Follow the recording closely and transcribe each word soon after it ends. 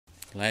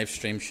Live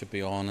stream should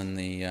be on in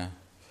the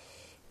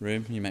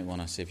room. You might want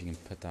to see if you can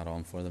put that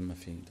on for them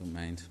if you don't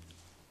mind.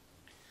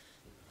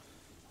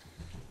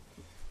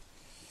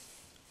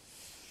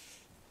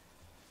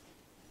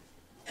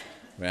 The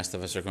rest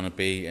of us are going to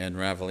be in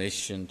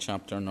Revelation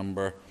chapter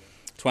number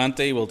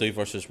 20. We'll do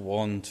verses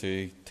 1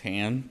 to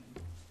 10.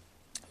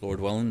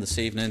 Lord willing, this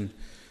evening,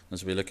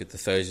 as we look at the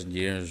 1,000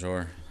 years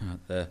or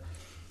at the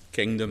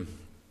kingdom.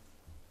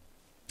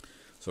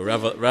 So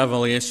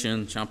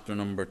Revelation chapter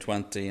number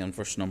 20 and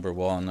verse number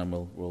 1, and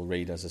we'll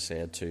read, as I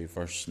said, to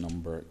verse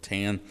number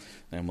 10.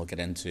 Then we'll get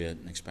into it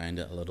and expound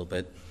it a little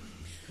bit.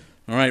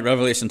 All right,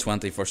 Revelation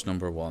 20, verse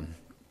number 1.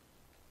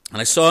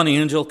 And I saw an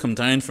angel come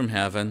down from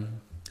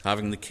heaven,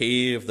 having the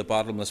key of the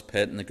bottomless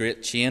pit and the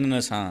great chain in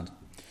his hand.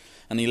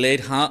 And he laid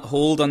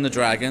hold on the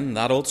dragon,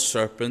 that old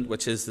serpent,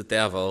 which is the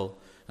devil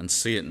and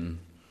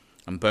Satan,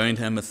 and bound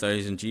him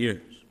 1,000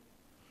 years,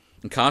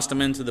 and cast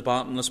him into the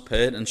bottomless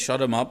pit, and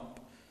shut him up,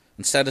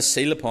 and set a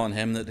seal upon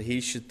him, that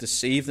he should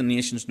deceive the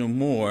nations no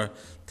more,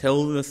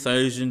 till the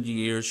 1,000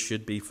 years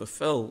should be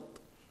fulfilled.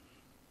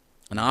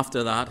 And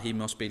after that he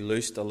must be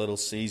loosed a little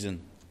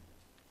season.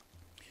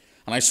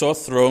 And I saw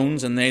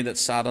thrones, and they that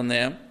sat on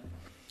them,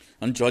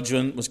 and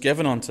judgment was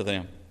given unto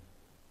them.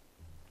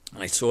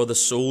 And I saw the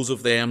souls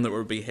of them that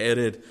were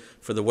beheaded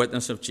for the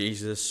witness of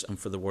Jesus and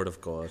for the word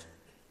of God,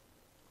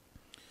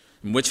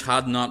 and which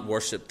had not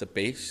worshipped the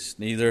beast,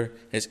 neither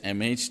his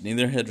image,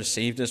 neither had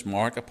received his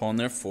mark upon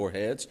their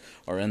foreheads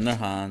or in their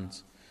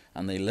hands.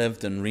 And they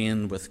lived and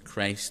reigned with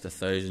Christ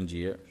 1,000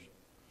 years.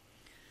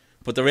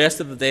 But the rest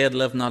of the dead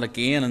lived not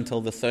again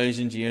until the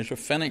 1,000 years were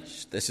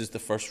finished. This is the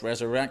first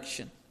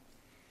resurrection.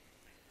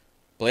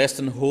 Blessed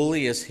and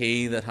holy is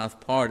he that hath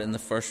part in the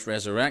first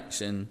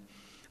resurrection.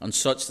 On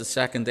such the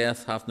second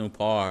death hath no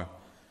power,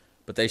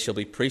 but they shall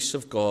be priests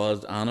of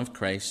God and of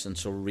Christ, and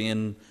shall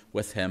reign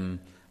with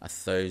him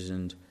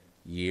 1,000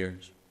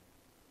 years.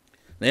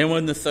 Then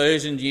when the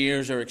 1,000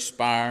 years are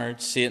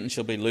expired, Satan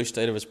shall be loosed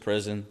out of his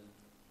prison,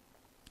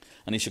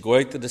 and he shall go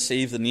out to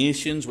deceive the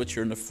nations which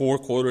are in the four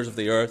quarters of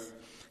the earth,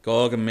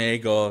 Gog and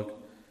Magog,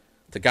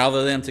 to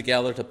gather them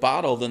together to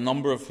battle, the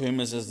number of whom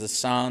is as the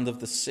sand of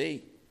the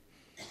sea.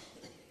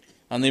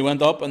 And they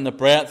went up in the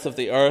breadth of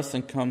the earth,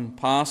 and come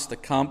past the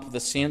camp of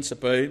the saints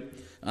about,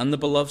 and the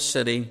beloved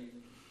city,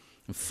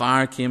 and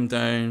fire came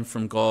down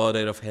from God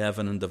out of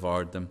heaven and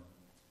devoured them.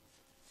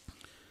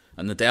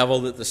 And the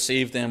devil that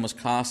deceived them was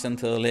cast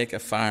into the lake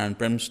of fire and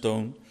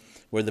brimstone,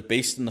 where the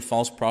beast and the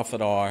false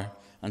prophet are,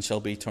 and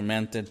shall be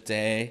tormented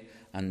day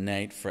and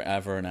night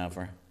forever and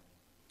ever.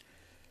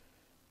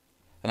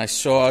 And I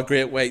saw a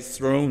great white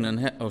throne, and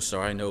I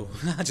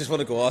just want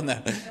to go on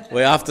there.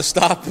 We have to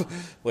stop.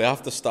 We're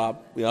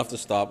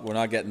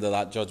not getting to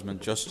that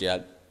judgment just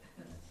yet.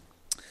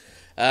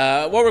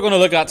 What we're going to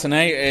look at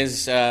tonight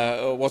is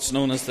what's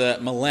known as the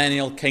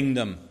Millennial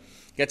Kingdom.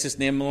 It gets its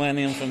name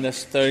millennium from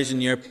this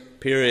 1,000-year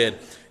period.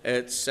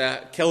 It's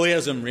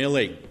Kiliasm,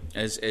 really,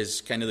 is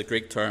kind of the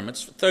Greek term.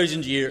 It's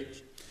 1,000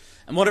 years.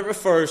 And what it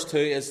refers to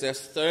is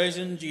this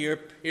 1,000-year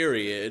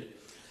period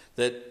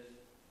that,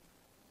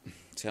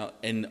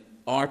 in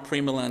our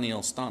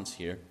premillennial stance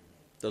here,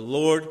 the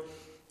Lord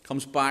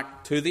comes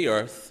back to the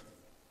earth,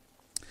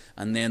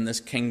 and then this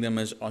kingdom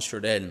is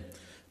ushered in.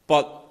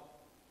 But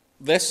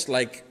this,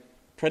 like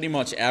pretty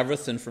much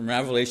everything from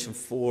Revelation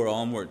 4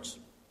 onwards,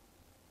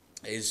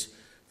 is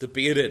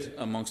debated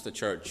amongst the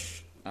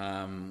church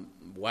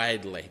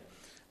widely.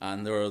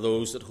 And there are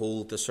those that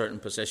hold to certain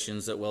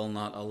positions that will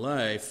not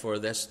allow for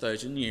this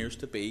 1,000 years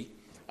to be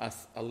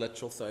a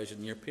literal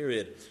 1,000-year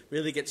period.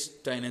 Really gets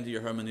down into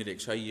your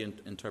hermeneutics, how you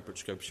interpret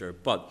Scripture.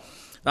 But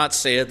that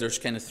said, there's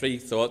kind of three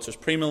thoughts. There's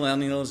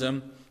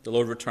premillennialism, the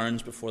Lord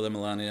returns before the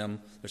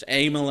millennium. There's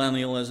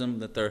amillennialism,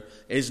 that there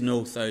is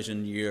no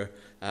 1,000-year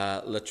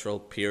literal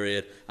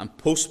period. And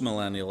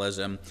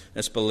postmillennialism,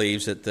 this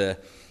believes that the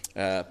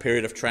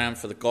period of triumph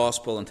for the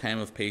gospel and time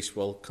of peace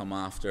will come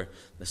after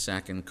the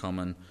second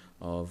coming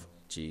of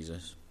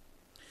Jesus.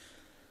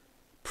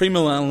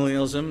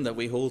 Premillennialism that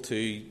we hold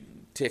to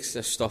takes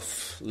this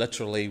stuff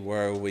literally,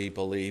 where we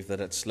believe that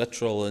it's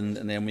literal, and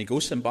then we go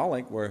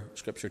symbolic, where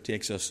Scripture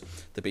takes us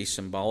to be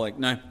symbolic.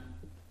 Now,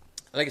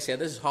 like I said,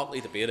 this is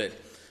hotly debated.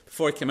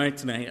 Before I came out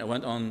tonight, I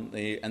went on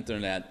the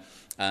internet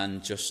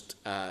and just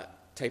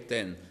typed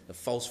in the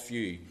false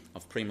view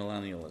of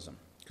premillennialism,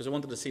 because I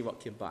wanted to see what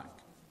came back.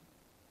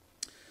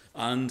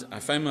 And I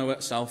found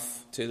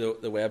myself to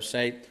the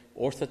website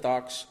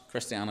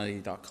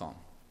orthodoxchristianity.com.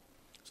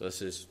 So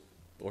this is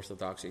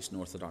Orthodox, Eastern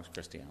Orthodox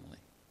Christianity.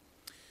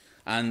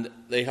 And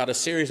they had a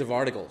series of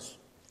articles,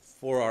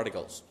 4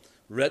 articles,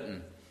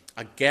 written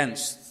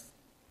against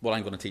what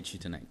I'm going to teach you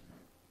tonight.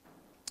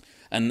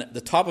 And at the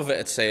top of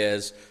it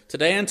says,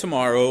 today and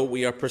tomorrow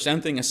we are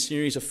presenting a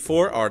series of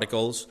 4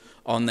 articles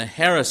on the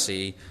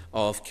heresy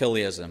of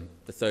Kiliasm,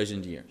 the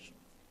 1,000 years,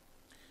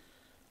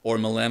 or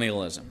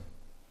millennialism.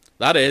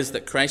 That is,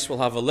 that Christ will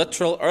have a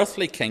literal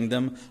earthly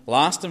kingdom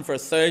lasting for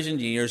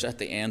 1,000 years at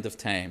the end of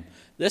time.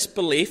 This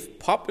belief,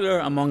 popular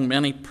among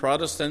many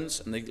Protestants,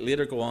 and they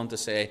later go on to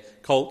say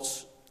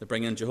cults, they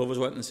bring in Jehovah's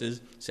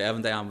Witnesses,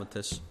 Seventh-day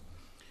Adventists,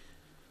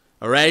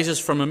 arises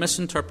from a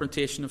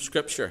misinterpretation of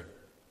Scripture.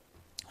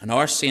 And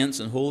our saints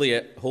and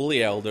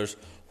holy elders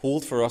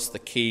hold for us the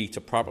key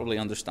to properly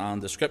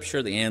understand the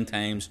Scripture, the end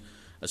times,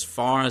 as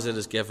far as it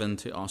is given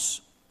to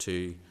us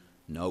to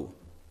know.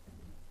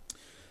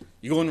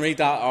 You go and read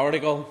that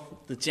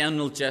article, the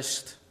general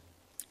gist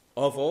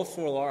of all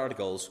 4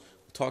 articles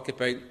will talk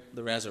about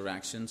the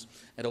resurrections.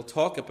 It'll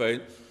talk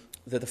about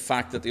the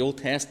fact that the Old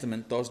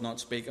Testament does not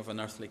speak of an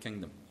earthly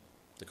kingdom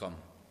to come.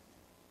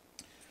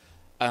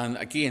 And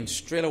again,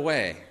 straight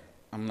away,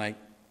 I'm like,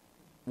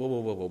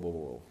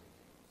 whoa.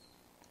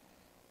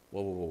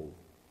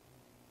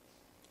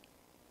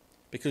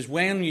 Because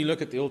when you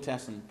look at the Old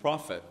Testament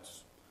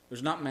prophets,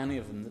 there's not many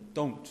of them that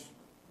don't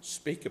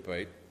speak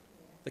about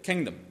the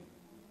kingdom.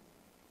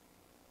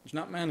 There's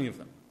not many of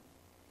them.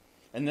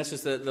 And this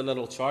is the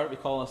little chart. We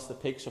call this the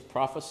peaks of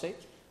prophecy.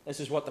 This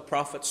is what the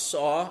prophets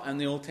saw in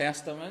the Old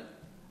Testament,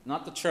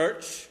 not the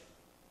church.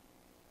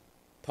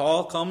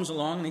 Paul comes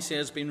along and he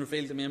says, it's been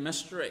revealed to me a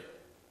mystery.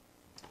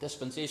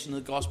 Dispensation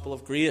of the gospel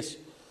of grace.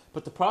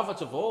 But the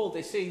prophets of old,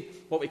 they see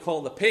what we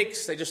call the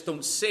peaks. They just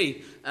don't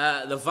see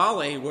the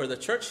valley where the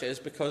church is,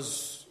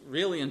 because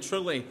really and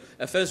truly,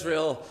 if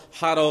Israel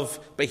had have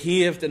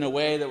behaved in a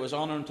way that was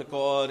honouring to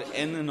God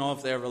in and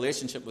of their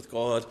relationship with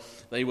God,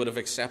 they would have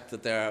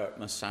accepted their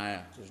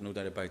Messiah. There's no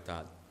doubt about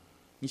that.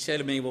 You say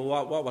to me, well,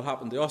 what would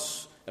happen to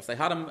us if they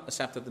hadn't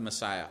accepted the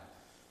Messiah?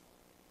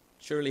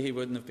 Surely he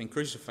wouldn't have been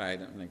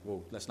crucified. I'm like,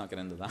 well, let's not get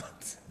into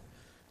that.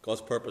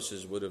 God's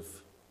purposes would have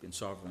been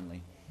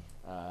sovereignly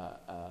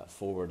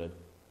forwarded.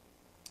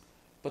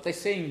 But they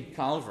see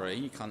Calvary.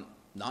 You can't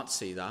not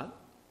see that.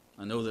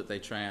 I know that they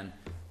try and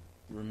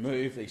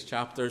remove these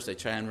chapters. They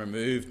try and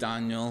remove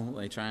Daniel.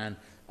 They try and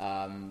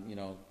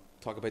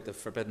talk about the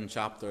forbidden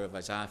chapter of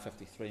Isaiah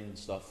 53 and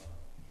stuff.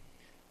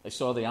 They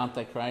saw the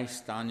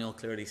Antichrist. Daniel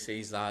clearly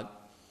sees that.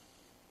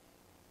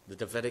 The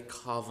Davidic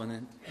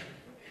covenant,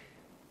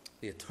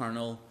 the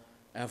eternal,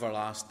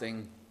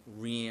 everlasting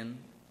reign,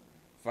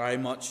 very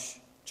much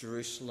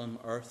Jerusalem,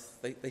 earth.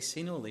 They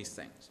seen all these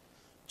things.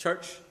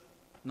 Church,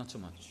 not so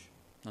much.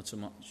 Not so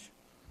much.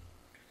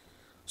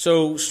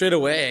 So straight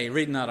away,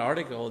 reading that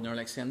article, and they're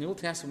like saying, the Old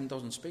Testament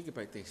doesn't speak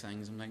about these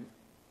things. I'm like,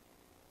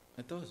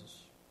 it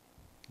does.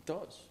 It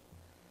does.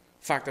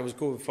 In fact, I was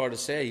going far to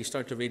say, you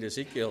start to read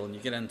Ezekiel, and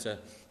you get into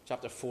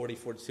chapter 40,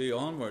 42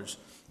 onwards,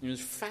 there's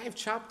 5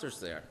 chapters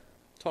there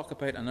talk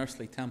about an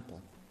earthly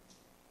temple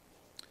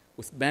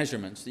with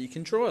measurements that you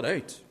can draw it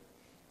out.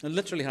 I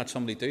literally had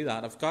somebody do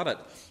that. I've got it.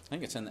 I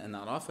think it's in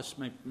that office.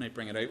 Might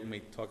bring it out when we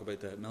talk about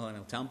the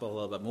Millennial Temple a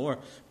little bit more.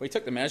 But he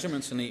took the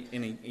measurements and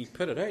he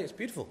put it out. It's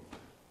beautiful.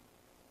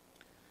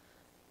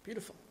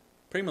 Beautiful.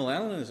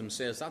 Premillennialism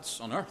says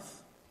that's on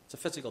earth. It's a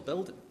physical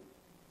building.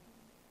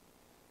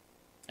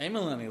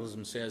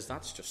 Amillennialism says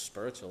that's just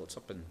spiritual. It's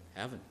up in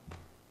heaven.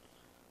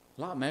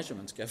 A lot of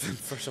measurements given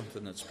for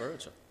something that's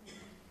spiritual.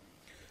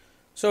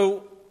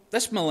 So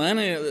this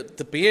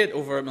debate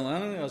over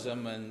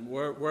millennialism and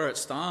where it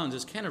stands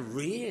is kind of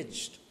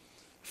raged.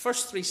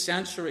 First 3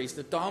 centuries,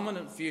 the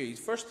dominant view,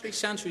 first 3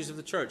 centuries of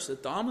the church, the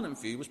dominant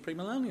view was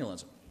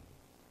premillennialism.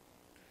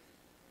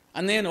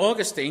 And then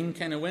Augustine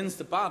kind of wins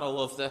the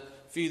battle of the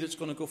view that's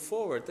going to go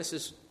forward. This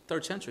is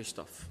 3rd century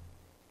stuff,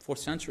 4th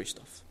century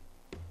stuff.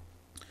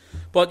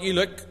 But you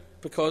look,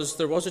 because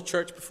there was a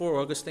church before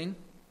Augustine,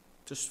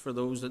 just for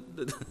those that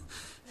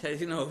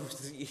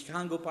you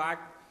can't go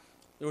back.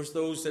 There was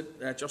those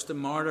that Justin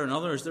Martyr and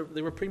others,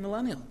 they were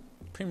premillennial.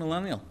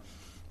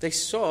 They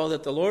saw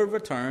that the Lord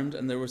returned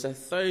and there was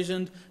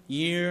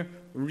 1,000-year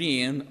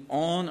reign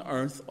on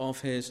earth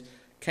of his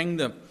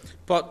kingdom.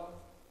 But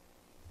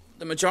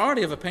the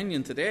majority of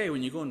opinion today,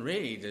 when you go and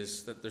read,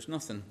 is that there's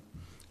nothing,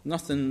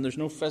 there's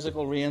no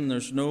physical reign,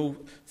 there's no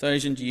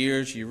 1,000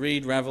 years. You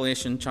read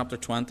Revelation chapter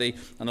 20,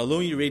 and although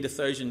you read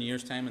 1,000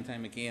 years time and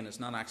time again, it's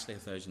not actually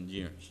 1,000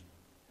 years.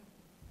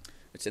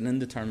 It's an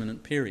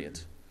indeterminate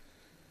period.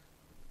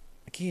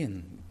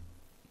 Again,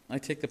 I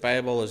take the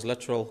Bible as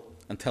literal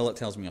until it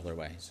tells me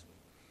otherwise.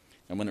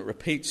 And when it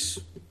repeats,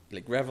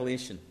 like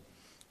Revelation,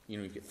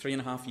 you've got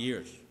 3.5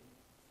 years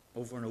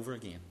over and over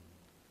again.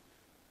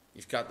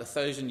 You've got the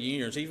 1,000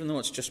 years, even though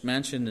it's just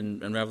mentioned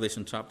in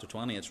Revelation chapter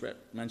 20, it's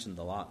mentioned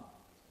a lot.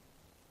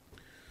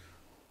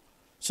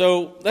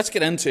 So let's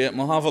get into it, and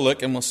we'll have a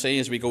look, and we'll see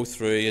as we go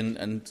through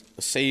and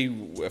see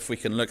if we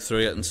can look through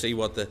it and see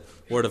what the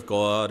Word of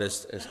God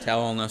is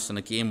telling us. And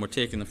again, we're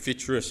taking a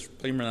futurist,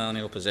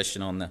 premillennial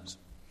position on this.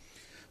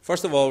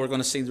 First of all, we're going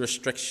to see the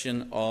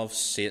restriction of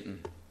Satan.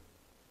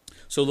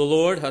 So the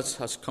Lord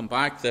has come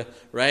back, the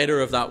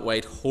rider of that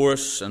white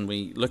horse, and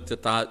we looked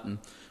at that, and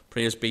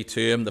praise be to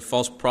him. The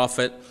false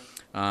prophet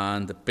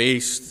and the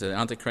beast, the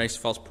Antichrist,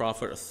 false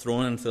prophet, are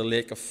thrown into the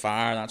lake of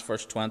fire. That's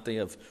verse 20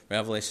 of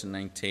Revelation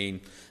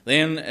 19.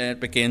 Then it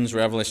begins,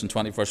 Revelation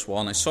 20, verse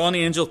 1. I saw an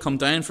angel come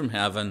down from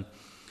heaven,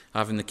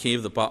 having the key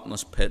of the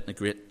bottomless pit and a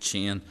great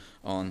chain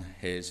on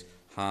his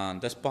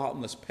hand. This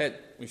bottomless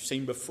pit we've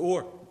seen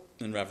before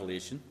in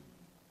Revelation.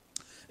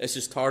 This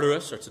is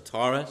Tartarus, or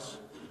Tartarus.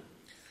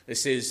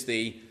 This is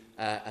the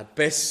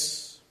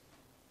abyss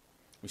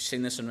We've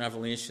seen this in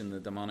Revelation, the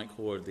demonic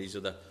horde. These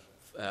are the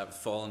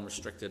fallen,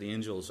 restricted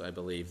angels, I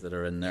believe, that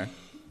are in there.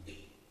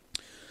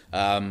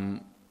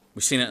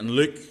 We've seen it in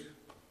Luke,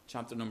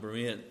 chapter number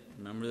 8.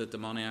 Remember the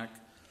demoniac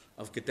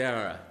of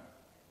Gadara?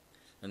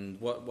 And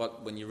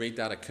when you read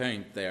that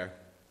account there,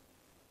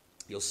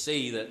 you'll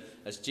see that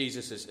as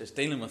Jesus is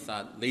dealing with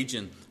that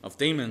legion of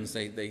demons,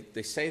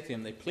 they say to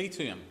him, they plead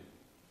to him,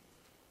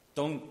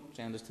 don't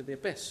send us to the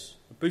abyss,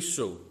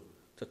 Abuso,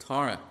 to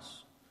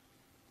Taurus,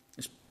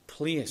 this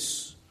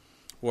place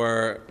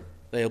where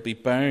they'll be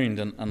bound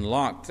and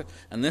locked.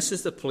 And this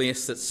is the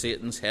place that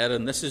Satan's headed,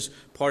 and this is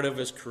part of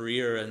his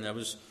career. And I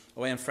was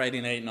away on Friday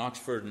night in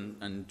Oxford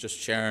and just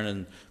sharing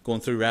and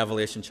going through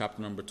Revelation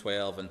chapter number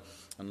 12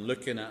 and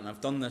looking at, and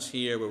I've done this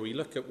here, where we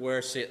look at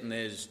where Satan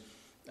is,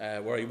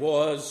 where he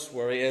was,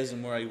 where he is,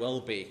 and where he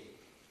will be.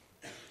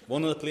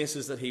 One of the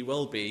places that he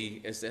will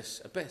be is this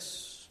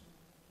abyss.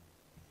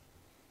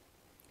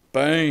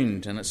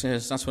 Bound, and it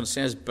says, that's what it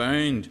says,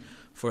 bound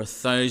for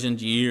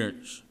 1,000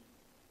 years.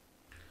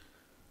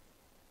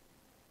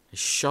 He's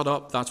shut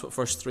up, that's what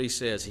verse 3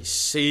 says. He's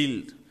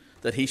sealed,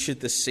 that he should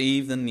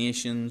deceive the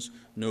nations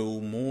no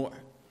more.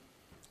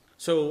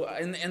 So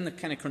in the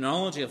kind of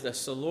chronology of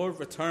this, the Lord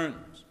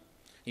returns.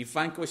 He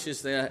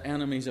vanquishes the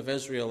enemies of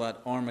Israel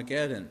at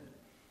Armageddon.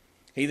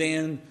 He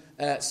then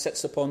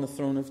sits upon the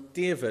throne of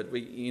David,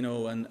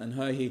 and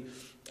how he,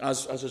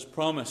 as is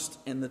promised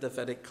in the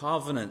Davidic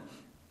covenant,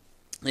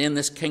 then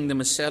this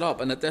kingdom is set up.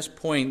 And at this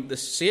point, the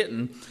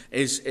Satan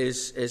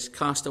is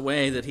cast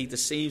away, that he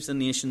deceives the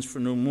nations for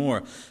no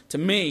more. To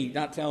me,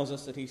 that tells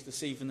us that he's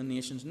deceiving the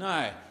nations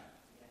now.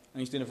 And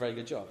he's doing a very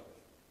good job.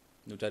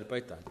 No doubt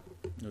about that.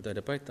 No doubt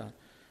about that.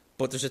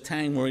 But there's a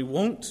time where he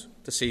won't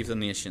deceive the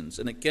nations.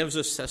 And it gives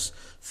us this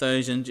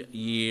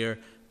 1,000-year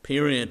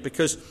period.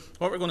 Because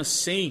what we're going to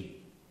see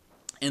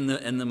in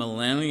the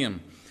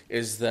millennium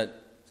is that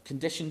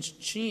conditions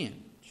change.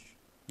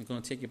 I'm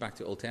going to take you back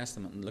to the Old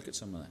Testament and look at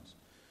some of this.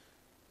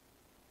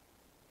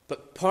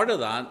 But part of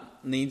that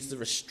needs the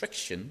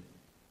restriction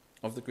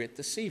of the great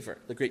deceiver,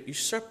 the great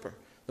usurper,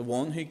 the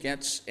one who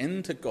gets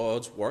into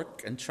God's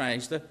work and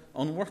tries to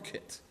unwork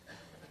it.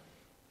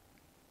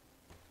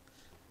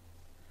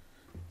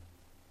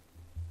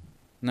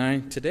 Now,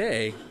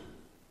 today,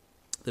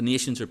 the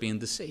nations are being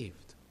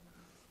deceived.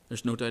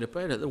 There's no doubt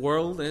about it. The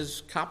world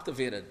is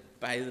captivated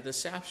by the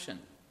deception.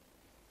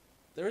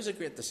 There is a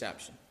great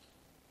deception.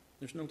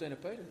 There's no doubt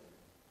about it.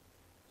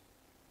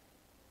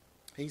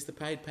 He's the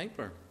Pied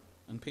Piper,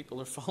 and people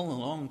are following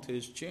along to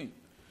his tune.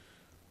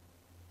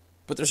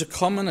 But there's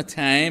coming a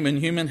time in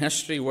human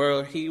history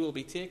where he will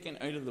be taken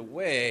out of the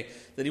way,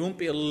 that he won't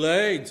be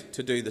allowed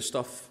to do the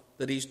stuff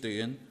that he's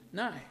doing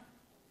now.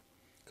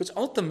 Because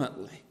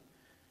ultimately,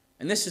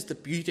 and this is the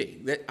beauty,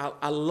 that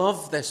I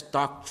love this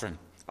doctrine.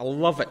 I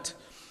love it.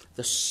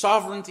 The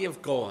sovereignty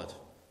of God.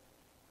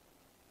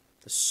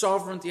 The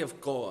sovereignty of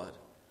God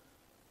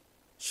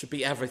should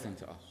be everything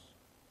to us.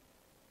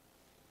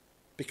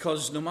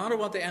 Because no matter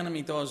what the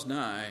enemy does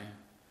now,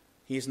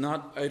 he is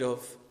not out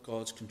of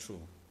God's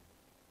control.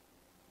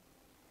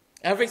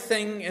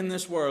 Everything in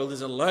this world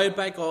is allowed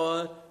by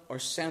God or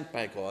sent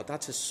by God.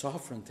 That's his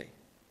sovereignty.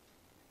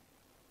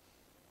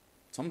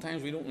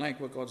 Sometimes we don't like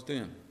what God's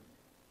doing,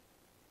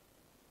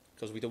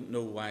 because we don't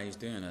know why he's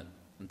doing it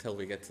until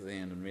we get to the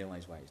end and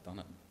realize why he's done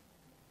it.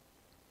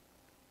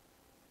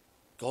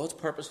 God's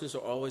purposes are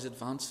always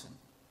advancing.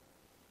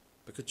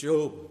 Because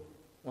Job,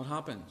 what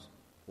happens?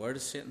 Where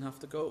does Satan have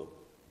to go?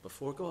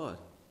 Before God.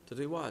 To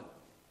do what?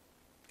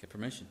 Get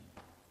permission.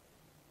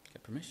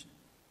 Get permission.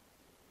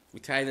 We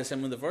tie this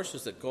in with the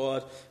verses that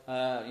God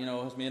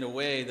has made a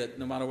way that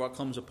no matter what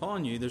comes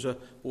upon you, there's a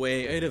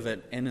way out of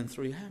it in and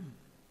through him.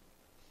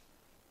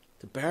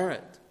 To bear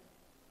it.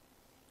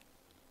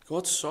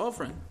 God's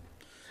sovereign.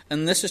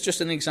 And this is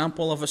just an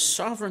example of his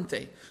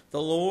sovereignty.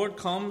 The Lord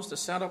comes to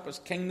set up his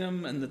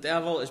kingdom, and the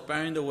devil is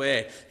bound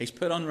away. He's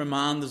put on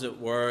remand, as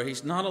it were.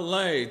 He's not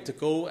allowed to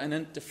go and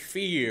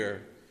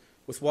interfere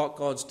with what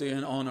God's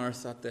doing on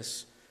earth at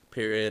this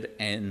period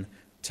in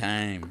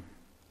time.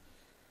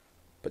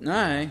 But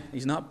now,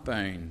 he's not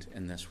bound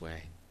in this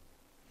way.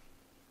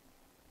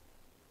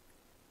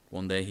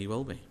 One day he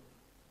will be.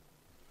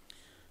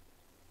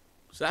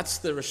 So that's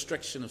the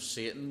restriction of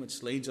Satan,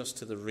 which leads us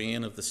to the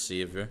reign of the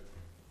Saviour.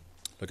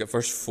 Look at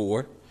verse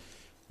 4,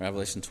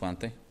 Revelation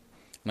 20.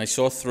 And I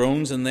saw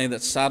thrones, and they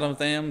that sat on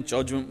them,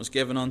 judgment was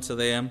given unto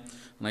them.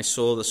 And I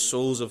saw the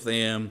souls of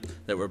them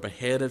that were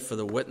beheaded for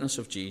the witness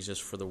of Jesus,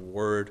 for the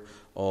word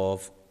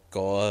of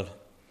God,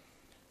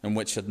 and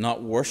which had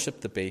not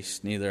worshipped the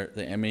beast, neither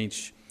the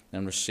image,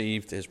 and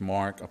received his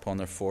mark upon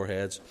their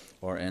foreheads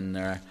or in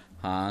their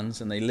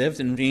hands. And they lived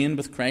and reigned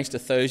with Christ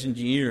 1,000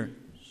 years.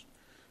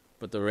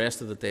 But the rest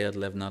of the dead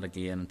lived not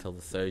again until the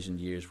 1,000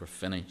 years were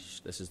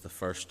finished. This is the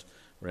first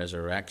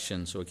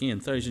resurrection. So again,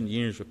 1,000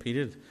 years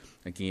repeated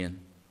again.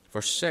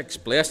 Verse 6,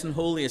 blessed and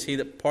holy is he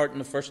that part in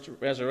the first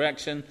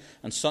resurrection,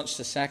 and such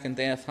the second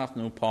death hath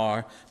no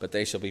power, but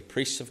they shall be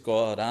priests of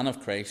God and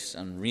of Christ,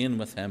 and reign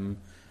with him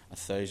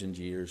 1,000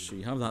 years. So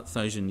you have that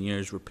 1,000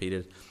 years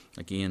repeated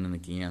again and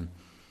again.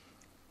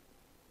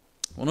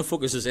 I want to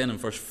focus us in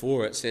verse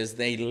 4. It says,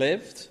 they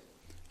lived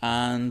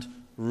and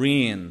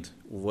reigned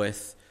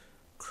with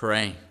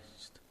Christ.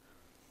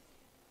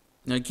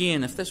 Now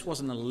again, if this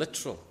wasn't a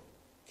literal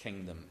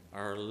kingdom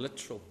or a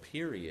literal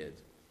period,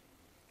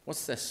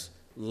 what's this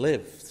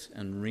lived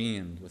and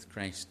reigned with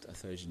Christ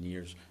 1,000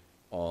 years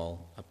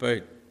all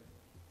about?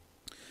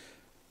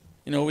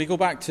 You know, we go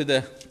back to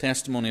the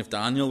testimony of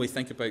Daniel. We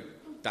think about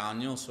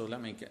Daniel, so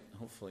let me get,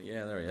 hopefully,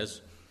 yeah, there he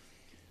is.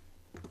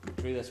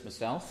 I drew this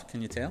myself,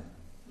 can you tell?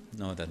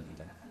 No, I didn't.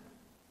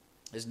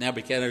 It's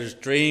Nebuchadnezzar's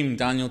dream,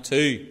 Daniel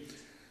 2.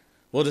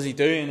 What does he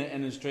do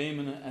in his dream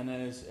and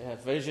in his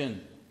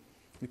vision?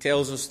 He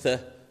tells us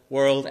the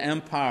world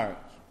empires,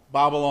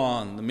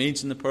 Babylon, the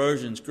Medes and the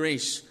Persians,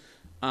 Greece,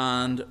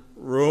 and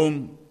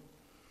Rome.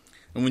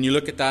 And when you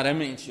look at that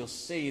image, you'll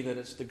see that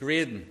it's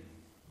degrading.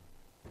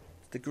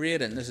 It's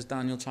degrading. This is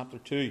Daniel chapter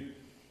 2.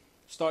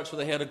 Starts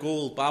with a head of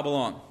gold,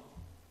 Babylon.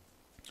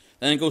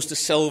 Then it goes to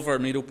silver,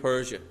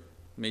 Medo-Persia,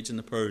 Medes and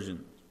the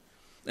Persians.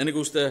 Then it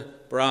goes to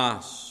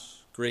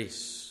brass,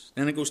 Greece.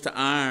 Then it goes to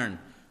iron,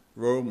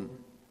 Rome.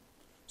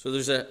 So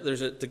there's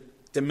a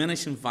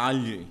diminishing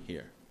value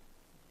here.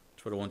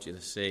 That's what I want you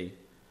to see.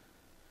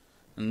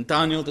 And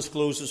Daniel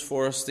discloses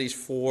for us these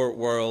 4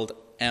 world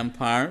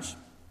empires.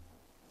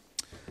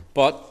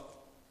 But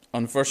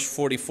on verse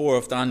 44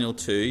 of Daniel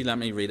 2, let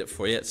me read it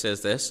for you. It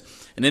says this,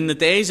 and in the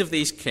days of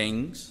these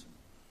kings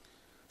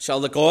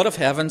shall the God of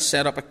heaven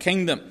set up a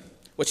kingdom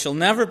which shall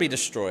never be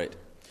destroyed.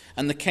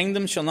 And the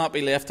kingdom shall not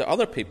be left to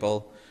other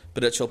people,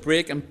 but it shall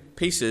break in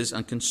pieces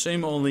and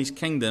consume all these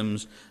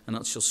kingdoms, and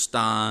it shall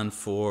stand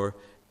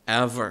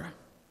forever.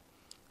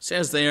 It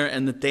says there,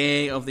 in the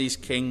day of these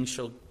kings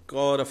shall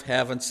God of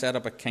heaven set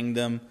up a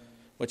kingdom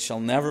which shall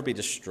never be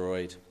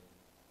destroyed.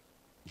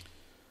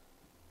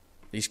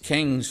 These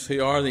kings,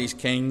 who are these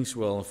kings?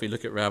 Well, if we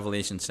look at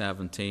Revelation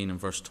 17 and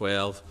verse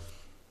 12,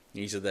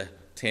 these are the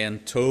 10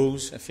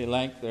 toes, if you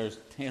like. There's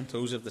 10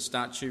 toes of the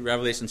statue.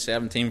 Revelation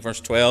 17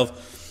 verse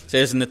 12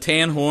 says, and the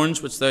 10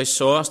 horns which thou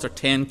sawest are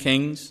 10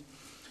 kings,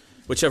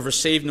 which have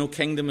received no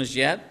kingdom as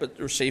yet, but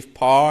receive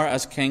power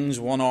as kings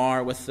 1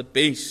 hour with the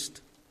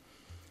beast.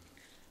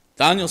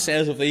 Daniel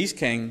says of these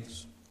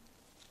kings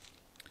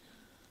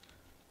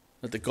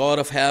that the God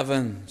of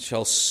heaven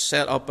shall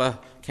set up a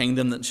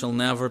kingdom that shall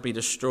never be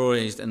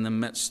destroyed in the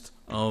midst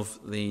of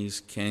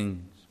these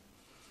kings.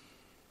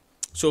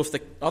 So if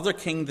the other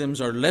kingdoms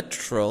are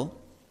literal,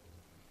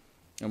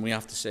 and we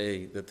have to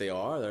say that they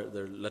are,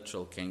 they're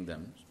literal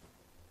kingdoms,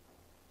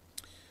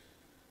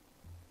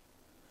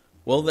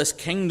 will this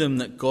kingdom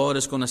that God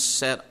is going to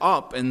set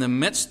up in the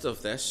midst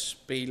of this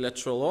be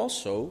literal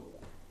also?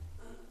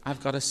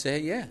 I've got to say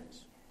yes.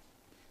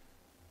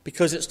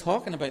 Because it's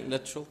talking about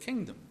literal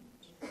kingdoms.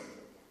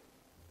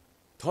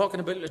 Talking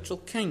about literal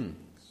kings.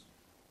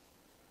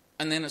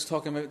 And then it's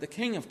talking about the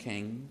King of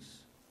Kings.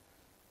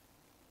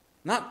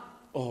 Not,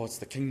 oh, it's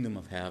the kingdom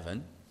of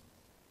heaven.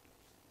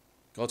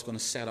 God's going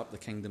to set up the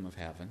kingdom of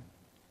heaven.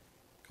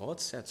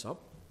 God sets up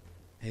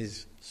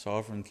his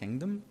sovereign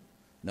kingdom?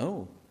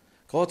 No.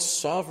 God's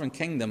sovereign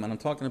kingdom, and I'm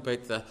talking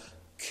about the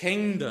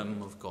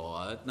kingdom of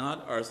God,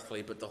 not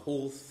earthly, but the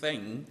whole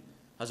thing,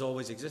 has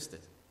always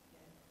existed.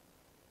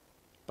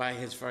 By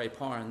his very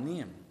power and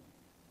name.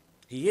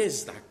 He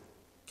is that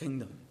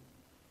kingdom.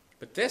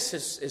 But this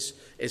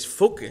is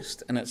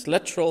focused, and it's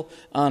literal,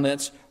 and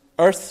it's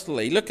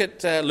earthly. Look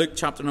at Luke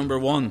chapter number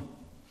 1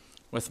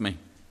 with me.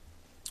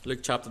 Luke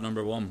chapter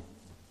number 1,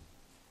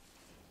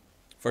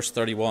 verse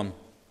 31.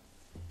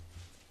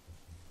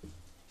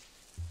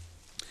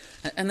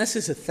 And this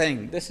is the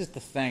thing. This is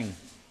the thing.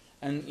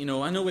 And, you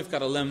know, I know we've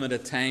got a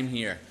limited time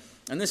here.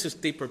 And this is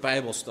deeper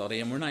Bible study,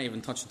 and we're not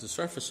even touching the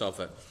surface of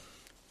it.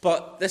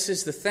 But this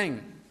is the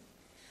thing.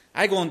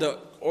 I go onto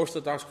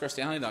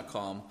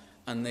orthodoxchristianity.com,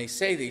 and they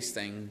say these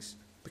things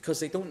because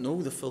they don't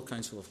know the full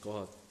counsel of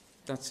God.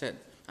 That's it.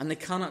 And they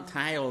cannot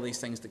tie all these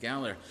things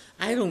together.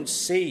 I don't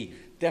see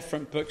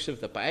different books of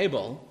the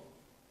Bible.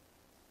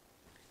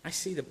 I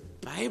see the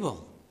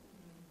Bible.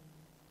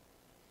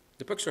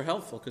 The books are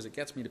helpful because it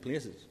gets me to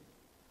places.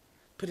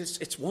 But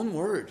it's one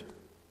word.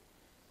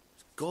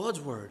 It's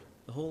God's word,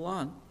 the whole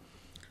lot.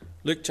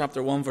 Luke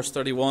chapter 1 verse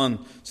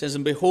 31 says,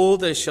 and behold,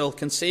 thou shalt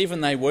conceive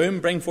in thy womb,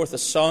 bring forth a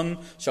son,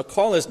 shall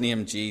call his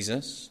name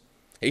Jesus.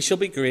 He shall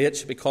be great,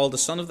 shall be called the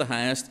Son of the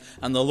Highest,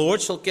 and the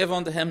Lord shall give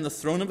unto him the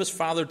throne of his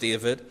father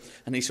David,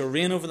 and he shall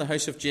reign over the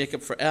house of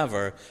Jacob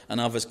forever, and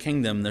of his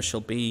kingdom there shall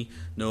be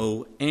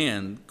no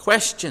end.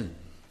 Question: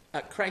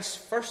 at Christ's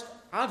first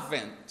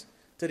advent,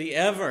 did he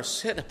ever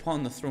sit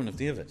upon the throne of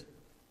David?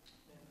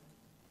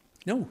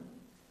 No.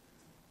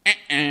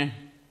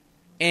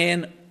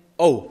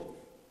 N-O.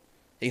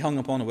 He hung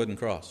upon a wooden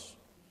cross.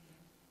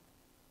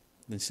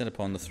 Then sit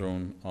upon the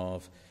throne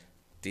of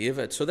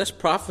David. So this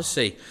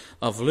prophecy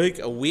of Luke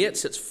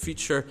awaits its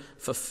future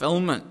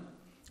fulfillment.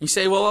 You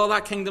say, well, all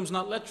that kingdom's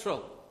not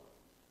literal.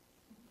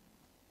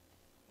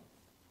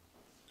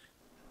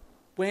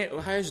 Wait,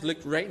 how is Luke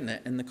writing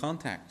it in the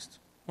context?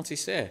 What's he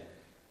say?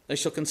 They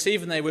shall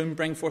conceive in thy womb,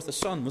 bring forth a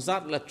son. Was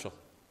that literal?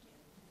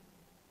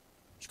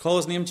 Shall call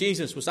his name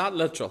Jesus. Was that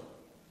literal?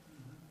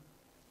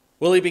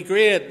 Will he be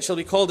great? Shall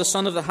be called the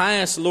Son of the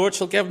Highest? The Lord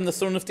shall give him the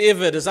throne of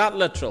David. Is that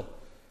literal?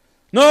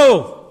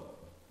 No!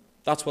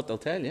 That's what they'll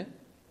tell you.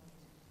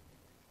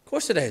 Of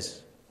course it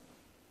is.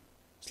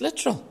 It's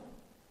literal.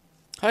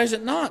 How is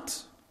it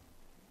not?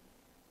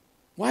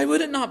 Why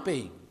would it not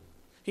be?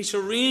 He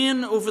shall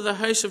reign over the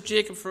house of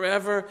Jacob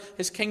forever.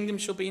 His kingdom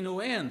shall be no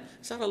end.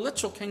 Is that a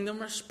literal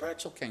kingdom or a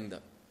spiritual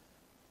kingdom?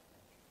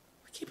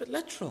 We keep it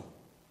literal.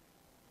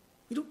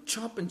 We don't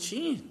chop and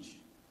change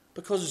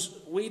because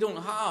we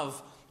don't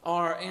have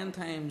our end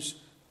times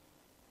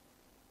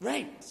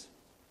right.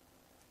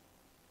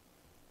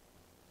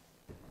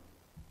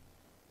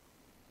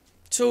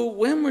 So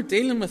when we're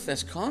dealing with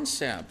this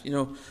concept,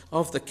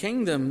 of the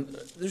kingdom,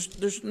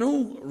 there's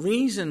no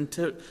reason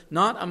to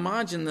not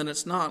imagine that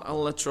it's not a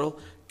literal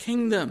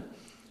kingdom. It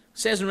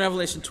says in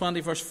Revelation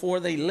 20, verse 4,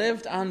 they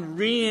lived and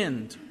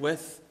reigned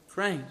with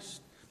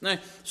Christ. Now,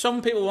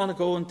 some people want to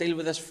go and deal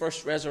with this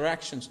first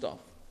resurrection stuff.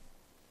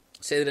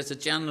 Say that it's a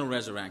general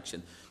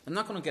resurrection. I'm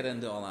not going to get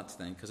into all that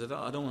today because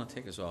I don't want to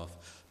take us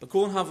off. But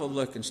go and have a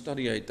look and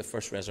study out the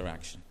first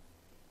resurrection.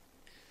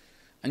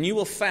 And you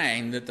will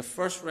find that the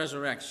first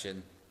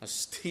resurrection has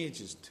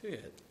stages to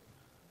it.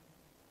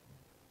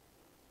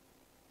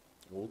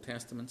 Old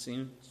Testament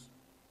saints,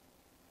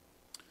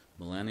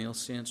 millennial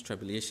saints,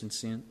 tribulation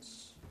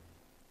saints,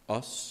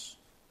 us.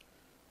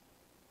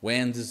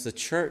 When does the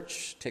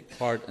church take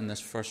part in this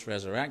first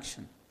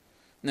resurrection?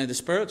 Now, the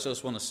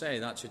spiritualists want to say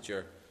that's at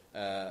your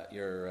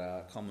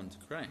coming to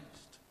Christ.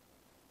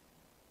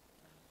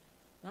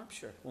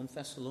 Rapture, 1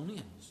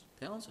 Thessalonians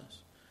tells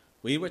us,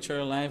 we which are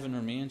alive and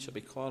remain shall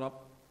be caught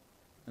up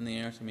in the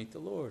air to meet the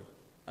Lord,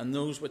 and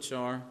those which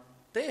are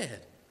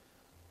dead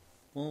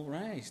will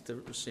rise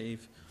to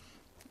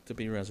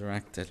be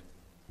resurrected.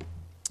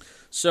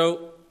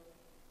 So,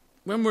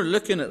 when we're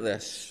looking at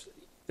this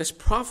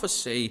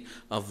prophecy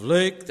of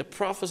Luke, the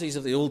prophecies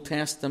of the Old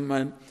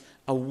Testament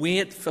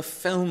await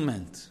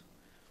fulfillment,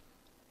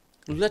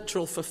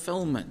 literal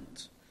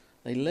fulfillment.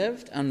 They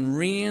lived and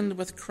reigned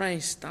with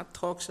Christ. That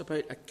talks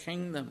about a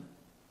kingdom.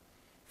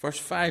 Verse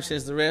 5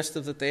 says, the rest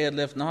of the dead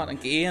lived not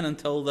again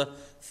until the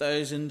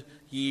 1,000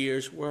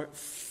 years were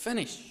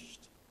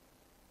finished.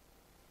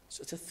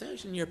 So it's a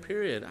 1,000-year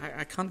period.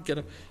 I can't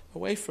get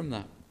away from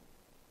that.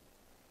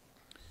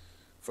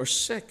 Verse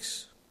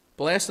 6,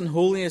 blessed and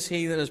holy is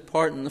he that is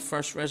part in the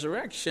first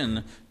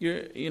resurrection.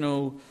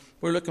 We're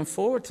looking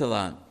forward to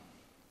that.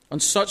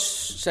 And such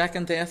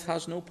second death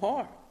has no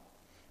power.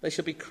 They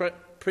shall be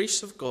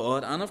priests of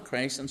God and of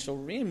Christ and shall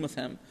reign with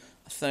him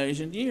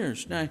 1,000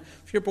 years. Now,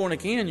 if you're born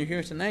again, you're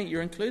here tonight,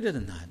 you're included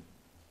in that.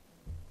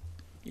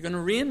 You're going to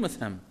reign with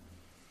him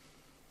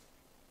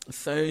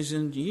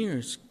 1,000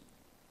 years.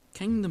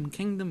 Kingdom,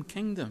 kingdom,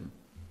 kingdom.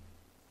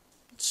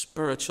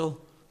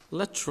 Spiritual,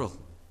 literal.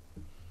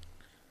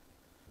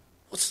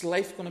 What's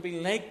life going to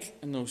be like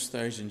in those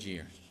 1,000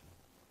 years?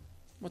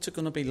 What's it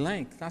going to be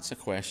like? That's a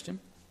question.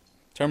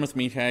 Turn with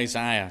me to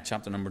Isaiah,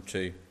 chapter number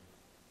 2.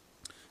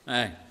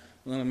 I'm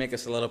going to make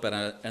this a little bit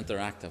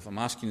interactive. I'm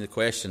asking you the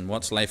question,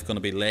 what's life going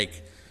to be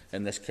like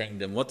in this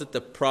kingdom? What did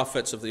the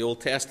prophets of the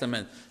Old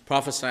Testament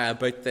prophesy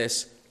about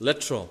this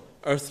literal,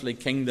 earthly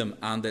kingdom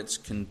and its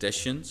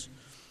conditions?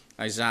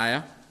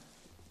 Isaiah.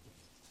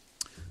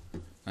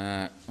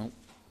 Let's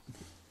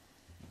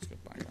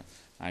get back.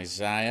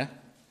 Isaiah,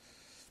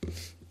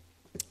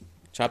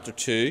 chapter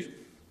 2,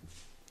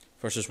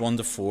 verses 1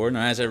 to 4.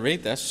 Now, as I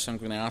read this, I'm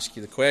going to ask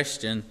you the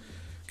question,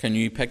 can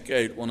you pick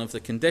out one of the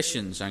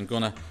conditions? I'm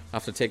going to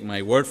have to take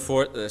my word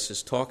for it. This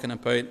is talking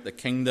about the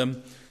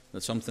kingdom.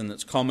 That's something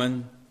that's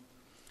coming.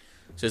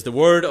 It says, the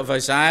word of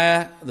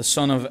Isaiah, the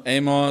son of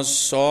Amos,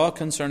 saw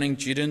concerning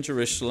Judah and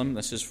Jerusalem.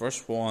 This is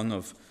verse 1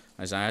 of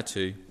Isaiah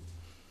 2.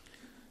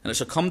 And it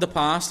shall come to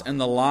pass in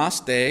the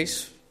last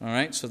days, all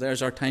right, so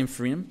there's our time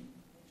frame,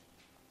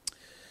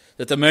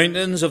 that the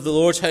mountains of the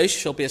Lord's house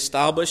shall be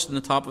established in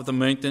the top of the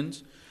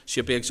mountains,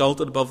 shall be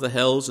exalted above the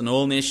hills, and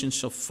all nations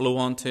shall flow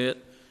unto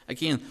it.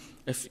 Again,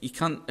 if you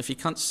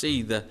can't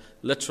see the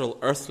literal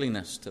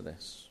earthliness to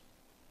this,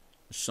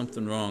 there's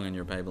something wrong in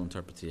your Bible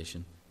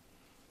interpretation.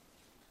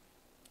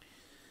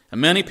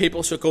 And many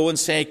people shall go and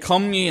say,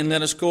 come ye, and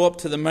let us go up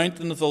to the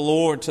mountain of the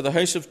Lord, to the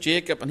house of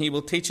Jacob, and he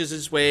will teach us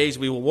his ways.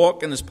 We will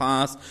walk in his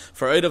path.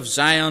 For out of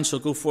Zion shall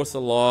go forth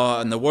the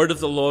law, and the word of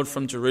the Lord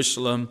from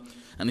Jerusalem.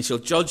 And he shall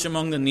judge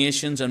among the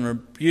nations, and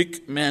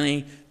rebuke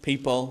many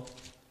people.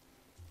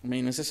 I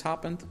mean, has this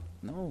happened?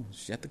 No,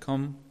 it's yet to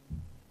come.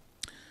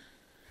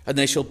 And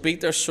they shall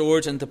beat their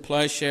swords into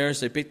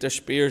plowshares, they beat their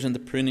spears into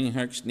pruning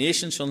hooks.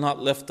 Nation shall not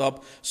lift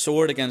up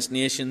sword against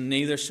nation,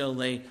 neither shall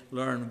they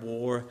learn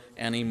war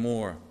any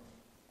more.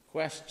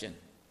 Question,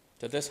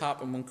 did this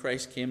happen when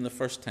Christ came the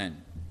first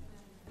time?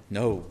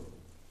 No.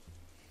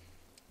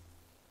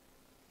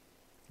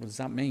 What does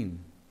that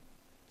mean?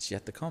 It's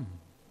yet to come.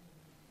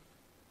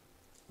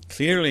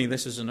 Clearly,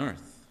 this is an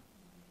earth.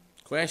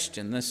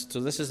 Question,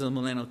 so this is the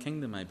millennial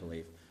kingdom, I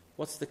believe.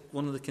 What's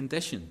one of the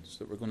conditions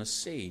that we're going to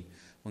see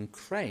when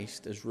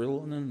Christ is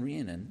ruling and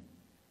reigning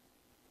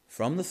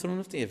from the throne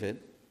of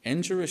David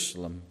in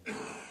Jerusalem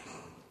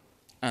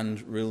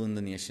and ruling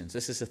the nations.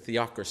 This is a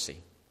theocracy.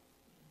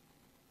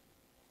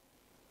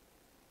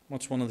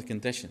 What's one of the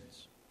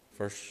conditions?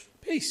 First,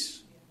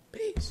 peace.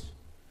 Peace.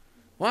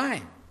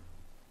 Why?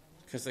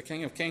 Because the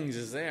King of Kings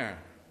is there.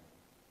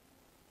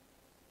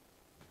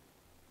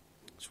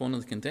 It's one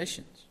of the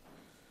conditions.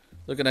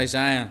 Look at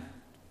Isaiah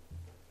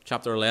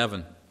chapter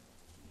 11.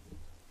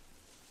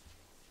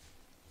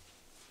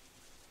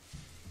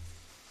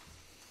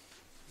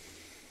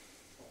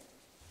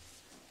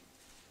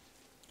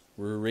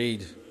 We'll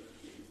read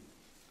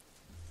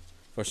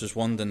verses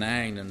 1 to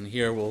 9, and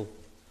here we'll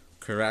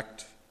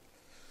correct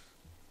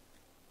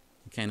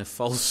the kind of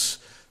false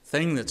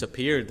thing that's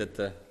appeared that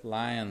the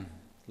lion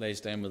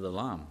lays down with the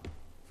lamb.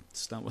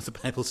 It's not what the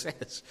Bible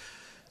says.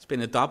 It's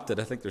been adopted.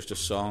 I think there's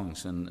just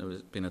songs, and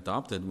it's been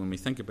adopted when we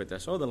think about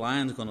this. Oh, the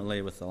lion's going to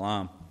lay with the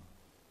lamb.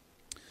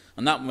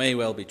 And that may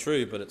well be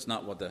true, but it's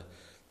not what the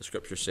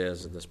Scripture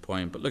says at this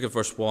point. But look at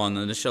verse 1.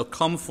 And there shall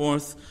come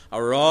forth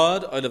a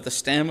rod out of the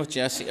stem of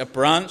Jesse, a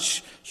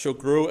branch shall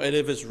grow out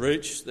of his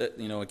roots. That,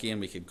 again,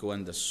 we could go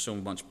into so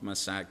much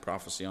Messianic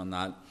prophecy on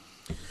that.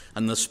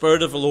 And the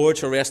Spirit of the Lord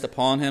shall rest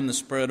upon him, the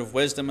Spirit of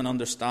wisdom and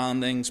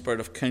understanding, Spirit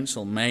of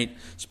counsel, might,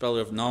 Spirit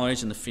of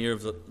knowledge and the fear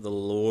of the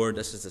Lord.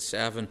 This is the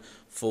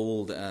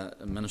sevenfold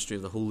ministry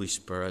of the Holy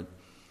Spirit.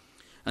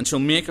 And shall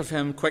make of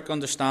him quick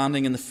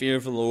understanding in the fear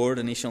of the Lord,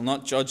 and he shall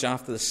not judge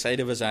after the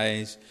sight of his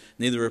eyes,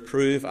 neither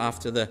reprove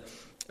after the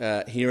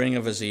hearing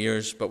of his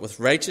ears. But with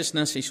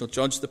righteousness he shall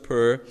judge the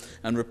poor,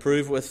 and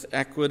reprove with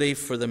equity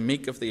for the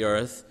meek of the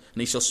earth. And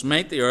he shall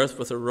smite the earth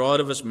with the rod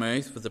of his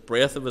mouth, with the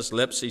breath of his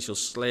lips he shall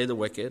slay the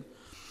wicked.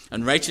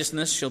 And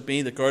righteousness shall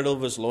be the girdle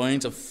of his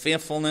loins, of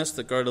faithfulness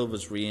the girdle of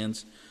his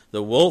reins.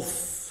 The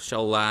wolf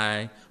shall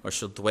lie, or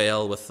shall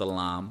dwell with the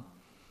lamb.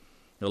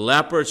 The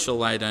leopard shall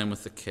lie down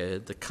with the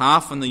kid, the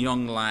calf and the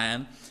young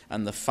lion,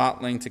 and the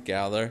fatling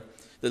together.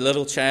 The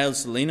little child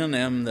shall lean on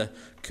him, the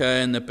cow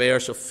and the bear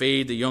shall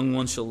feed, the young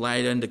one shall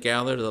lie down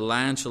together, the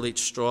lion shall eat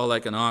straw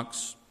like an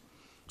ox.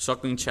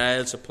 Suckling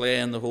child shall play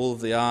in the hole of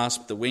the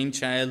asp, the weaned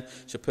child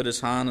shall put his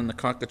hand in the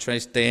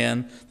cockatrice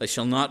den. They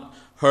shall not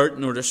hurt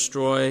nor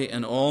destroy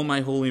in all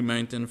my holy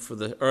mountain, for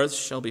the earth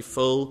shall be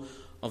full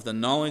of the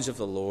knowledge of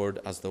the Lord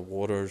as the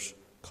waters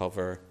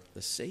cover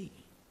the sea.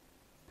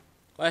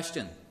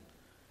 Question: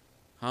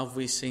 have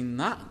we seen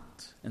that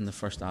in the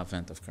first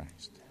advent of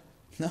Christ?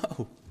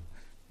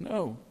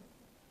 No.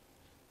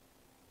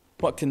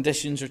 What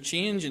conditions are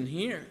changing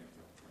here?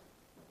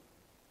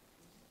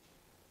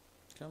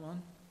 Come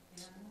on.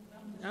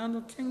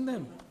 Animal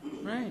kingdom.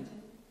 Right.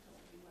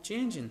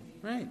 Changing.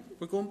 Right.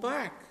 We're going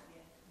back.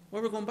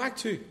 Where are we going back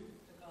to?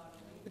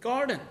 The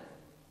garden.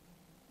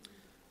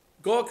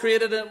 God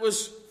created it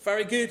was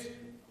very good.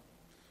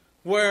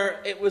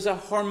 Where it was a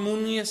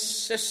harmonious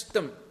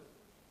system.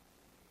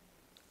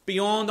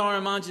 Beyond our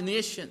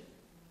imagination.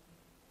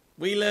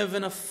 We live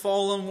in a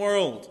fallen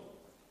world.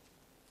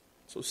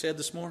 So said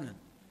this morning.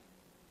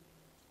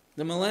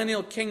 The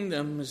millennial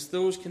kingdom is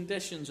those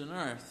conditions on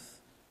earth.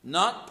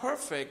 Not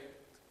perfect,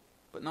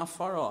 but not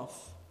far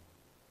off.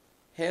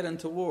 Heading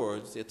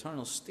towards the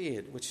eternal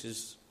state, which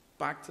is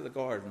back to the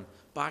garden,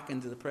 back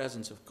into the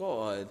presence of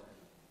God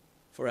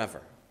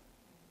forever.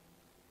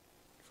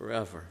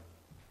 Forever.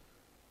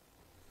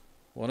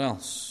 What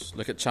else?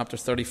 Look at chapter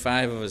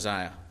 35 of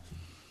Isaiah.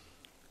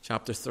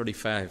 Chapter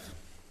 35.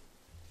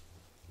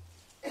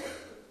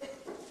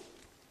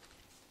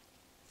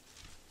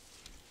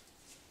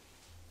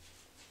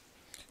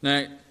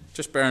 Now,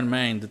 just bear in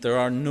mind that there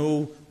are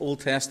no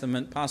Old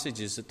Testament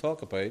passages that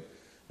talk about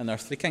an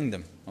earthly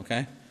kingdom,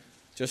 okay?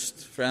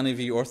 Just for any of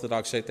you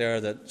Orthodox out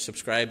there that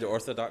subscribe to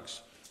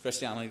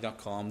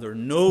OrthodoxChristianity.com, there are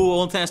no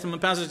Old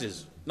Testament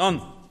passages.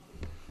 None.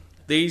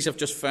 These I've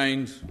just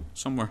found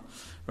somewhere.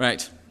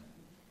 Right.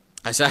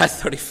 Isaiah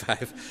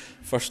 35,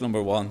 verse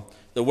number 1.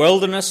 The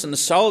wilderness and the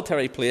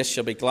solitary place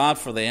shall be glad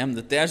for them.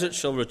 The desert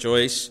shall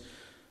rejoice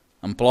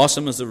and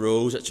blossom as the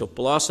rose. It shall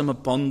blossom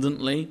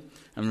abundantly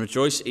and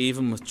rejoice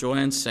even with joy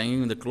and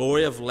singing. The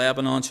glory of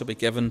Lebanon shall be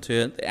given to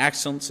it, the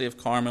excellency of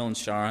Carmel and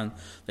Sharon.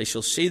 They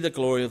shall see the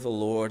glory of the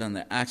Lord and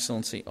the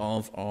excellency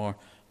of our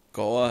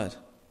God.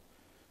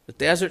 The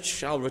desert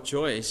shall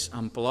rejoice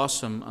and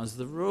blossom as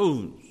the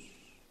rose.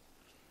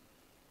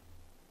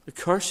 The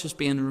curse is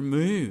being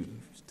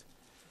removed.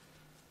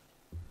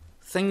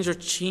 Things are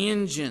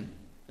changing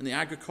in the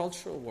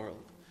agricultural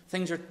world.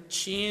 Things are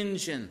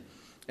changing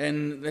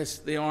in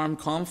the armed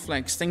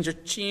conflicts. Things are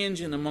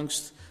changing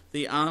amongst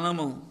the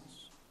animals.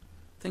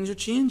 Things are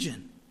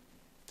changing.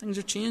 Things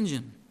are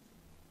changing.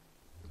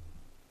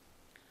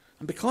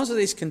 And because of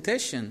these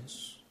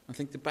conditions, I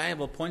think the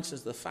Bible points us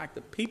to the fact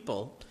that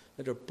people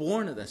that are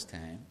born at this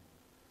time,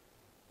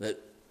 that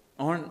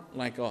aren't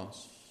like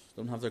us,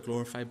 don't have their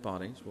glorified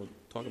bodies, we'll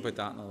talk about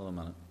that in a little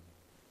minute,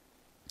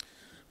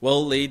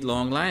 will lead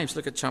long lives.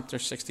 Look at chapter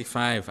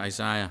 65,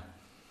 Isaiah,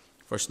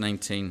 verse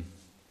 19.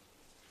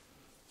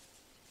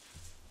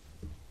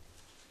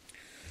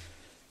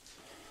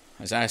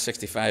 Isaiah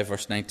 65,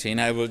 verse 19.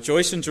 I will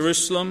rejoice in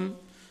Jerusalem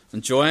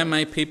and joy in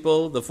my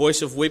people. The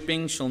voice of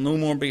weeping shall no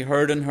more be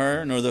heard in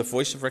her, nor the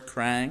voice of her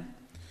crying.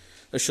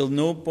 There shall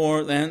no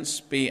more thence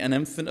be an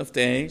infant of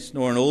days,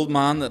 nor an old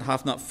man that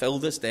hath not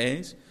filled his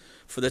days.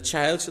 For the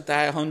child shall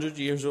die 100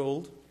 years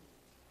old,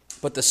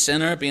 but the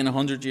sinner, being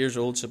 100 years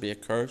old, shall be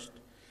accursed.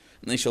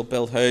 And they shall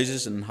build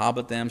houses and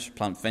inhabit them, shall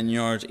plant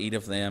vineyards, eat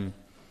of them.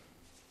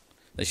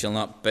 They shall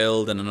not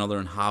build and another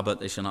inhabit,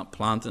 they shall not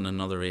plant and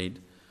another eat.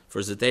 For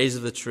as the days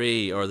of the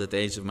tree are the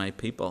days of my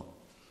people,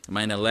 and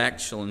mine elect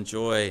shall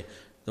enjoy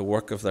the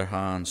work of their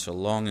hands, shall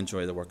long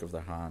enjoy the work of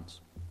their hands.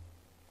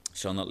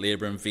 Shall not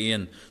labour in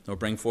vain, nor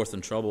bring forth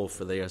in trouble,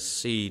 for they are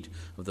seed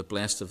of the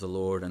blessed of the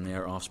Lord, and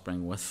their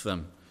offspring with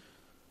them.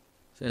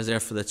 It says,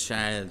 therefore the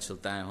child shall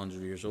die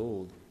 100 years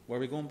old. Where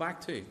are we going back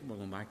to? We're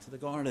going back to the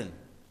garden.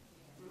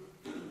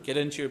 Get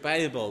into your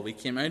Bible. We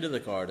came out of the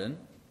garden,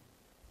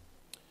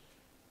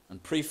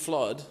 and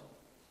pre-flood,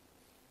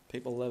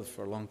 people lived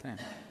for a long time.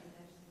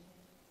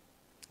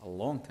 A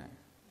long time.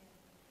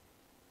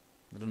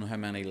 I don't know how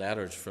many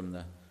letters from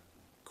the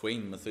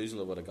Queen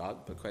Methuselah would have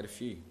got, but quite a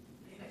few.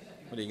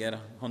 What do you get,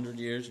 100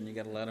 years and you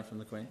get a letter from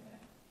the Queen?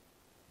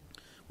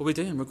 What are we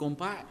doing? We're going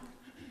back.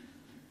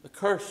 The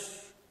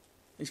curse,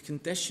 these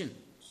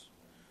conditions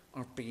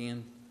are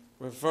being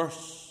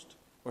reversed.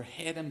 We're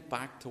heading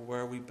back to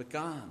where we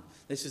began.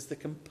 This is the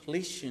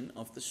completion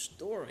of the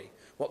story.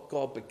 What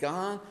God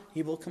began,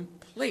 He will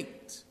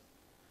complete.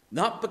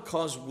 Not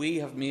because we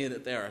have made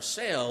it there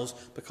ourselves,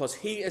 because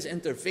He has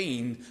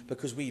intervened,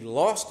 because we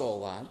lost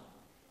all that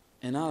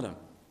in Adam.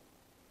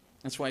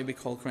 That's why we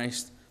call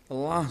Christ the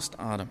last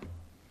Adam.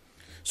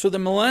 So the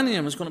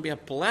millennium is going to be a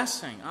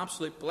blessing,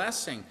 absolute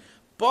blessing.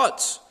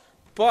 But,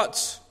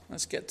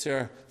 let's get to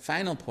our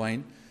final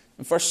point.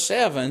 In verse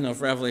 7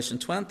 of Revelation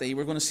 20,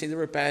 we're going to see the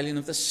rebellion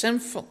of the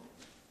sinful.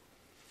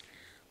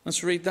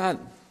 Let's read that.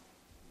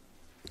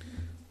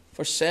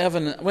 Verse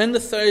 7, when the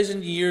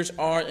 1,000 years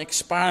are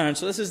expired,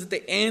 so this is at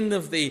the end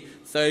of the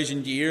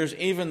 1,000 years,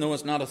 even though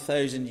it's not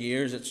 1,000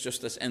 years, it's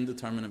just this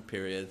indeterminate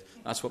period.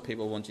 That's what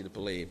people want you to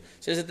believe.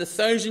 It says that the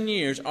 1,000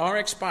 years are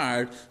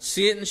expired,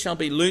 Satan shall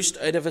be loosed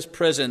out of his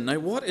prison. Now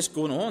what is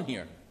going on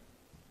here?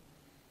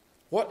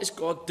 What is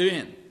God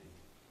doing?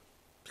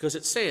 Because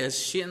it says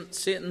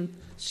Satan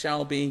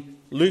shall be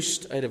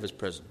loosed out of his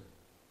prison.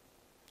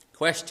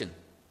 Question,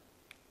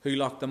 who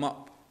locked him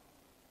up?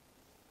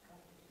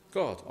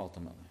 God,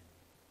 ultimately.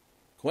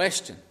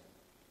 Question,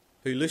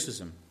 who looses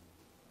him?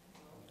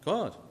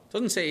 God. It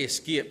doesn't say he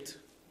escaped. It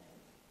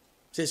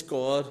says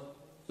God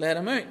let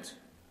him out.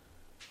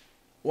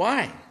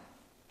 Why?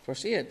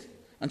 Verse 8.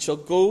 And shall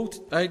go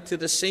out to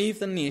deceive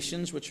the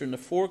nations which are in the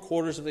four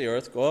quarters of the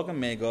earth, Gog and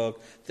Magog,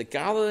 to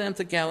gather them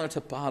together to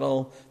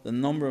battle, the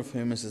number of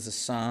whom is as the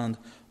sand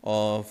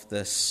of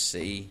the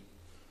sea.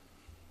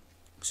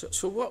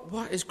 So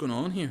what is going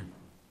on here?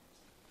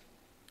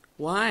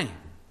 Why?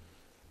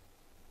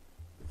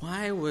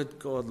 Why would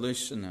God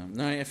loosen them?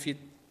 Now, if you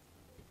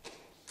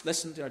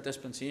listen to our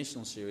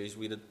dispensational series,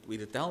 we'd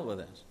have dealt with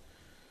this.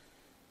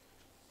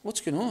 What's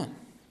going on?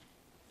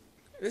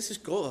 This is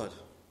God,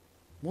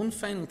 one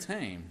final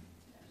time,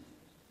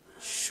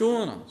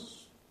 showing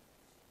us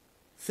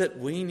that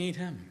we need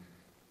Him.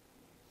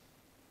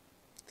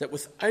 That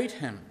without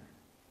Him,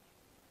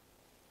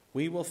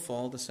 we will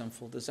fall to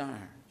sinful desires.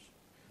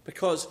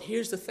 Because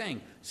here's the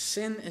thing,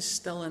 sin is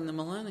still in the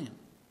millennium.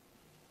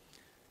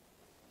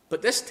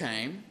 But this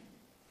time,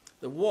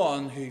 the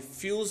one who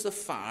fuels the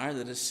fire,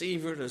 the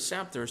deceiver, the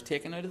deceptor, is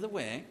taken out of the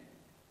way.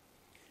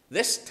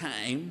 This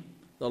time,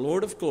 the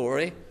Lord of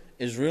glory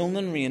is ruling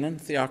and reigning,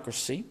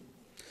 theocracy.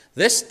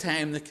 This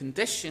time, the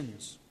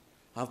conditions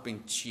have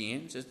been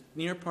changed. It's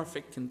near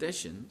perfect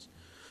conditions.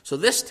 So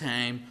this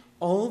time,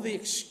 all the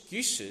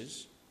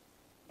excuses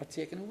are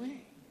taken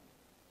away.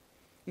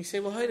 You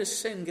say, well, how does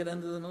sin get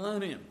into the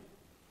millennium?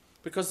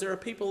 Because there are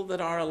people that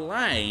are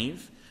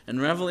alive in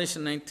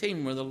Revelation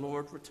 19 where the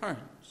Lord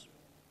returns.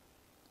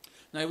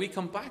 Now we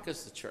come back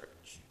as the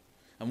church.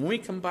 And when we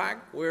come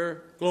back,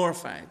 we're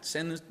glorified. As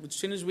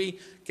soon as we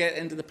get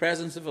into the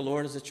presence of the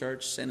Lord as a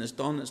church, sin is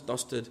done, it's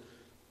dusted.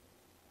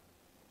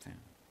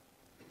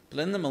 But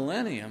in the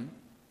millennium,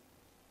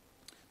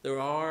 there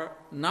are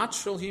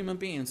natural human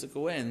beings that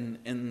go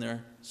in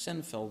their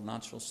sin-filled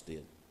natural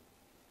state.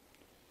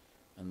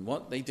 And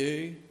what they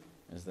do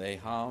is they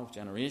have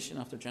generation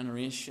after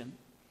generation.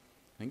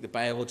 I think the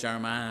Bible,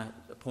 Jeremiah,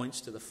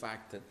 points to the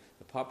fact that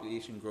the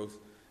population growth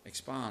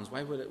expands.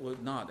 Why would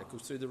it not? It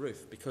goes through the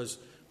roof. Because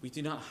we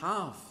do not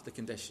have the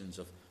conditions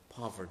of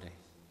poverty,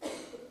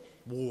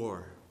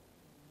 war.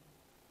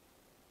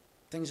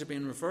 Things are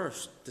being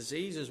reversed.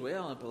 Disease as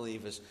well, I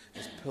believe, is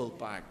pulled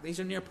back. These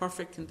are near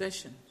perfect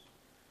conditions.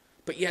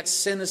 But yet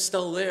sin is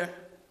still there.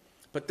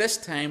 But this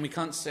time we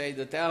can't say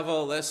the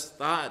devil, this,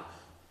 that.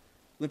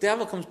 The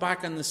devil comes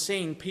back on the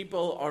scene.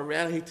 People are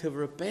ready to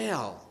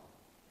rebel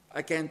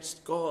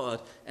against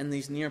God in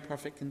these near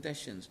perfect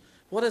conditions.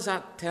 What does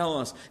that tell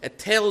us? It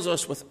tells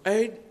us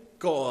without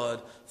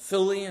God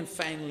fully and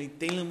finally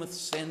dealing with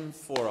sin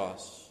for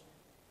us,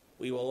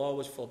 we will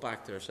always fall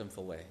back to our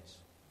sinful ways.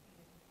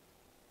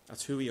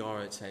 That's who we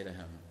are outside of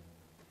Him.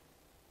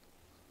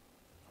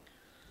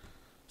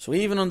 So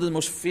even under the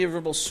most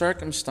favourable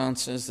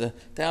circumstances, the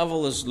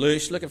devil is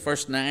loose. Look at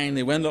verse 9.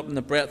 They went up in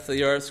the breadth of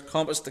the earth,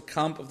 compassed the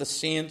camp of the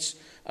saints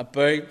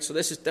about. So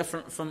this is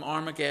different from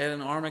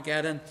Armageddon.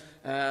 Armageddon,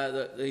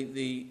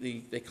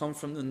 they come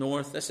from the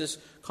north. This is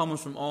coming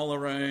from all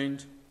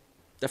around.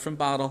 Different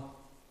battle.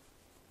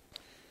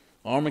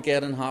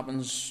 Armageddon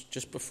happens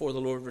just before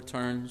the Lord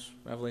returns.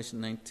 Revelation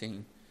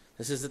 19.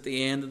 This is at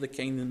the end of the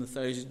kingdom, the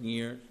 1,000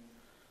 years.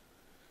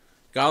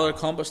 Gathered,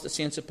 compassed the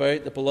saints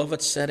about, the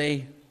beloved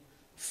city.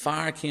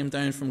 Fire came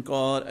down from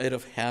God out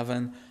of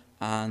heaven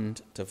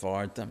and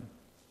devoured them.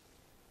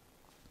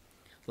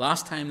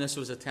 Last time this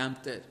was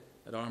attempted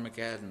at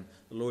Armageddon,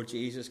 the Lord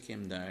Jesus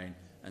came down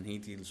and he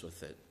deals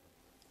with it.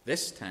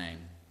 This time,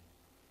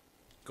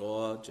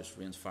 God just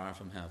rains fire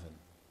from heaven.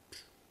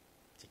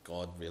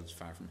 God rains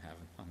fire from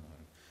heaven. Oh, no.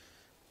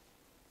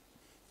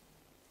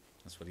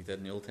 That's what he did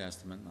in the Old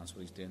Testament. That's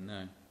what he's doing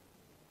now.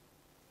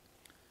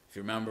 If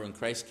you remember, when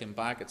Christ came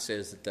back, it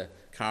says that the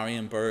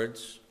carrion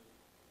birds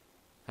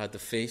had the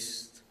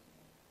feast.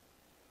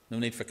 No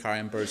need for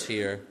carrion birds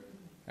here.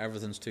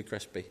 Everything's too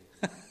crispy.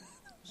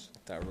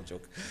 Terrible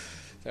joke.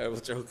 Terrible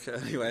joke.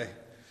 Anyway,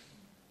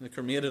 they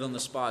cremated on the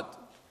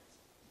spot.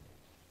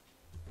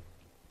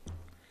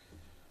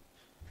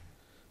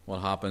 What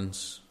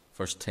happens?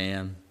 Verse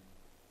 10.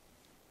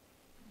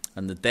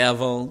 And the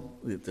devil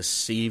that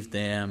deceived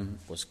them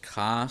was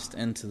cast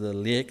into the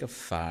lake of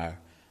fire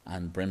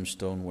and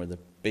brimstone, where the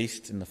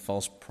beast and the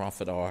false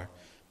prophet are,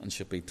 and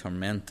shall be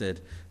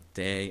tormented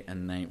day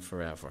and night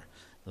forever.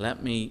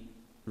 Let me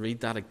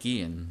read that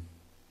again,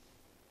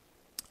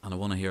 and I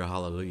want to hear a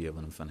hallelujah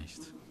when I'm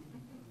finished.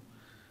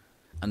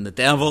 And the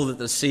devil that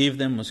deceived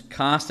them was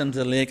cast into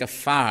the lake of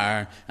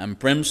fire and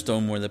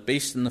brimstone, where the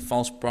beast and the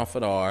false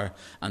prophet are,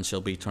 and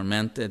shall be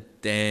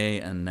tormented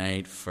day and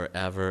night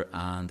forever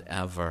and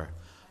ever.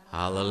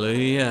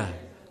 Hallelujah.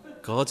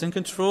 God's in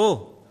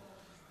control.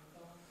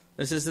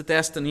 This is the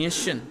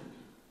destination.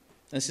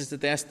 This is the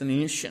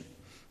destination.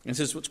 This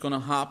is what's going to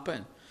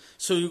happen.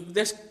 So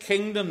this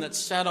kingdom that's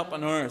set up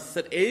on earth,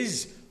 that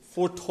is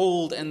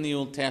foretold in the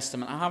Old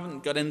Testament. I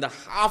haven't got into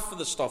half of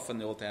the stuff in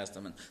the Old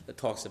Testament that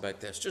talks about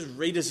this. Just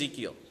read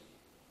Ezekiel.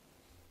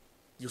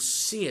 You'll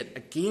see it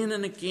again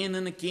and again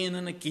and again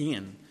and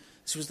again.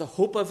 This was the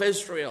hope of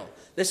Israel.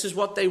 This is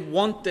what they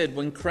wanted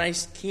when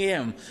Christ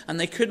came. And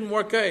they couldn't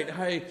work out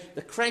how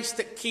the Christ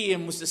that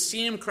came was the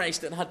same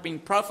Christ that had been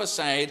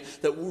prophesied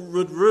that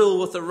would rule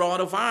with a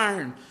rod of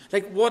iron.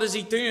 Like, what is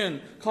he doing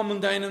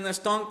coming down in this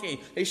donkey?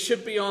 He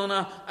should be on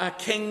a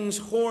king's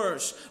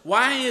horse.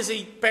 Why is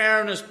he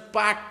bearing his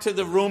back to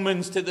the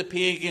Romans, to the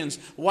pagans?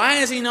 Why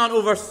is he not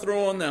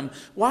overthrowing them?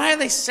 Why are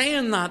they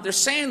saying that? They're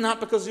saying that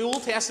because the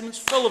Old Testament's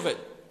full of it.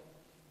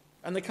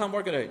 And they can't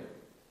work it out.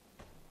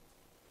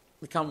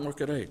 We can't work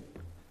it out.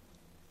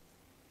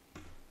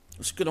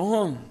 Let's get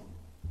on.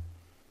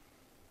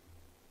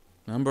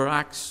 Remember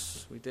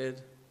Acts? We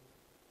did.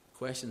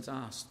 Questions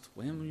asked.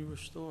 When will you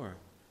restore?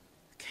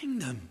 The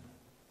kingdom.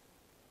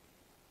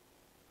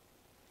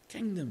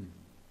 Kingdom.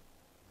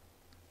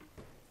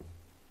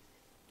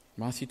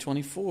 Matthew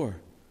 24.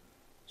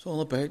 It's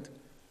all about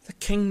the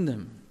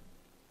kingdom.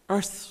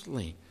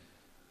 Earthly.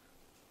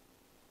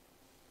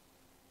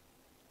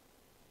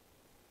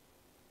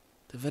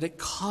 Davidic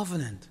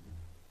covenant.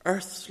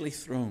 Earthly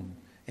throne.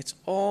 It's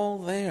all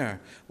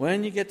there.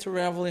 When you get to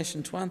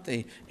Revelation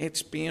 20,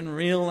 it's being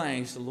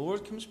realized. The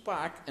Lord comes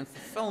back in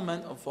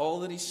fulfillment of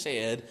all that he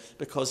said,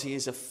 because he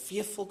is a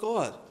faithful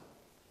God.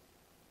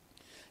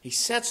 He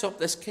sets up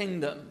this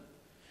kingdom.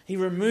 He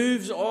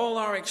removes all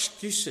our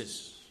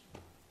excuses.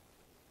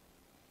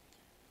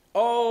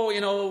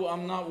 Oh,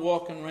 I'm not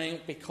walking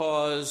right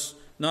because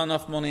not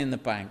enough money in the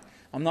bank.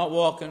 I'm not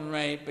walking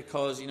right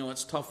because,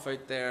 it's tough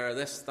out there,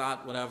 this,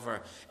 that,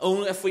 whatever.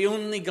 If we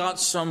only got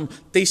some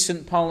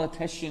decent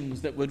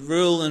politicians that would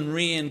rule and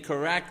reign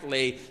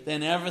correctly,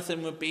 then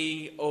everything would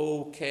be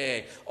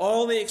okay.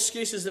 All the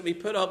excuses that we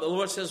put up, the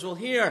Lord says, well,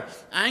 here,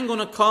 I'm going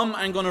to come,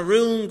 I'm going to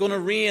rule, I'm going to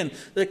reign.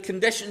 The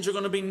conditions are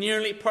going to be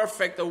nearly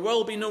perfect. There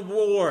will be no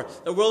war.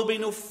 There will be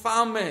no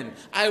famine.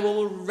 I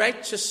will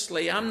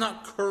righteously, I'm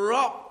not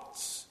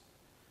corrupt.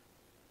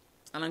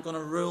 And I'm going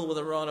to rule with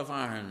a rod of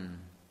iron.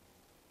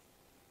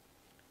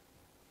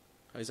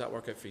 How does that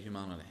work out for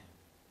humanity?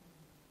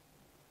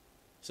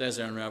 It says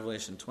there in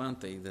Revelation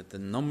 20 that the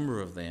number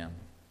of them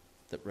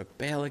that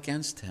rebel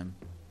against him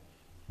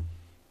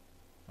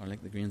are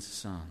like the grains of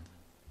sand.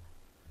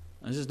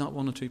 Now, this is not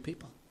one or two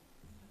people.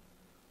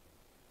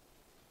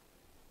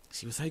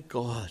 See, without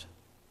God,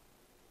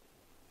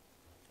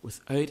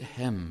 without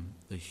him,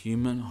 the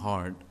human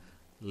heart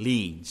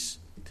leads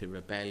to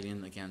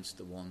rebellion against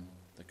the one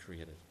that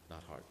created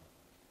that heart.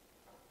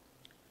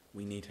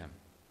 We need him.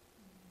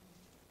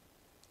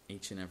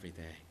 Each and every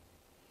day.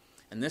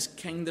 And this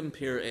kingdom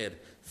period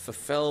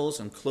fulfills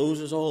and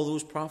closes all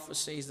those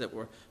prophecies that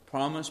were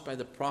promised by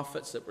the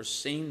prophets that were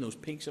seen, those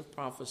peaks of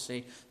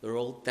prophecy, they're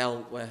all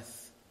dealt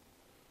with.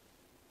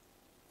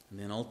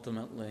 And then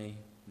ultimately,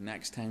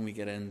 next time we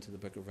get into the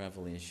book of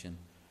Revelation,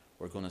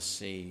 we're going to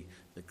see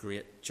the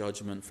great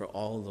judgment for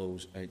all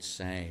those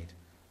outside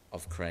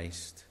of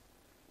Christ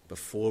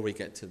before we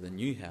get to the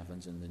new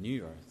heavens and the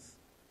new earth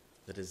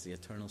that is the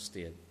eternal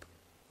state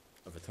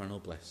of eternal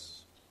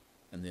bliss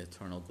and the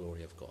eternal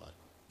glory of God.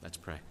 Let's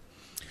pray.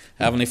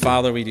 Heavenly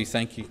Father, we do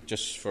thank you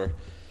just for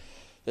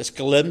this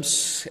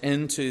glimpse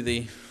into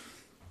the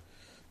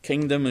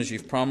kingdom as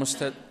you've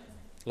promised it.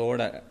 Lord,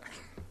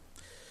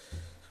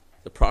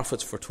 the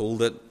prophets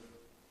foretold it,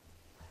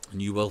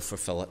 and you will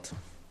fulfill it.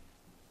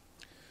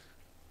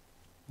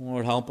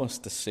 Lord, help us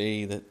to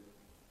see that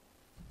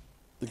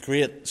the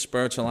great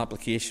spiritual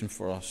application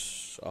for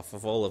us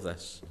of all of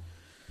this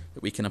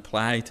that we can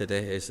apply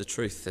today is the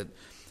truth that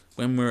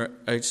when we're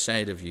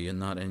outside of you and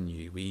not in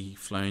you, we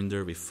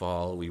flounder, we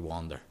fall, we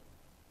wander.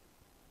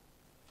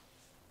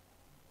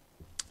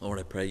 Lord,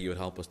 I pray you would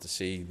help us to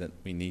see that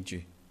we need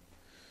you.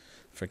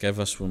 Forgive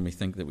us when we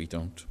think that we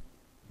don't.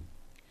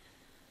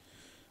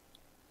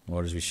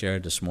 Lord, as we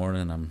shared this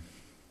morning, I'm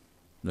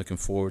looking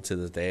forward to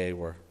the day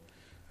where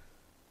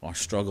our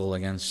struggle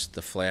against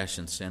the flesh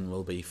and sin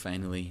will be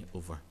finally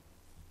over.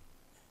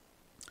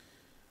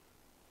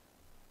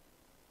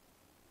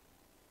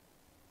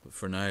 But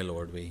for now,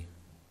 Lord, we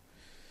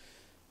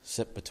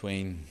sit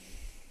between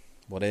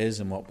what is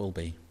and what will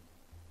be.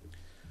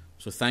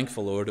 So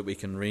thankful, Lord, that we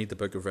can read the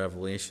book of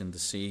Revelation to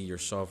see your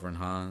sovereign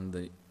hand,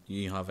 that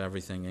you have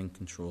everything in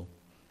control.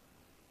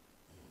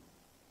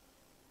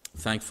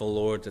 Thankful,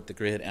 Lord, that the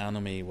great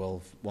enemy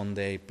will one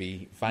day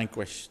be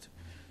vanquished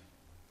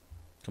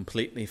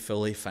completely,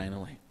 fully,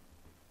 finally.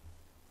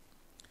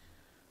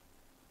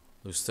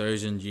 Those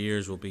 1,000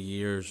 years will be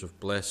years of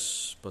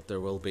bliss, but there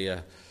will be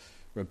a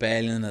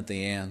rebellion at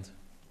the end.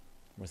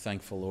 We're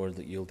thankful, Lord,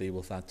 that you'll deal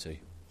with that too.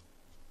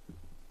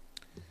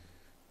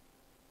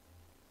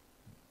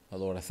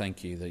 Lord, I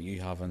thank you that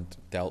you haven't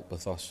dealt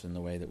with us in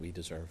the way that we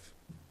deserve.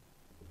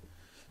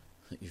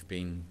 That you've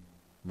been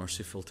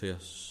merciful to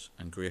us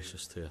and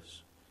gracious to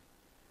us.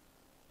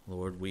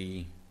 Lord,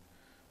 we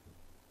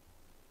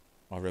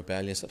are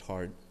rebellious at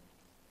heart.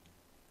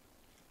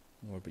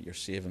 Lord, but your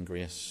saving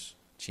grace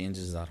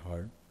changes that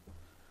heart,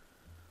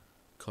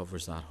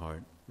 covers that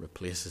heart,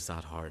 replaces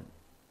that heart,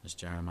 as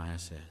Jeremiah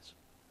says.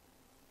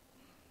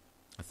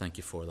 I thank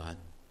you for that.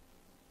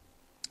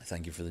 I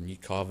thank you for the new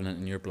covenant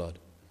in your blood.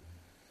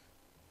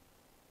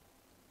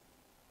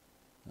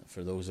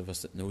 For those of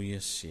us that know you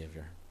as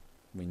Saviour,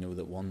 we know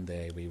that one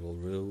day we will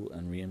rule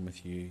and reign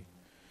with you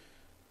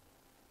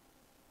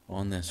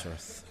on this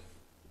earth,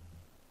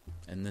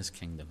 in this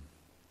kingdom.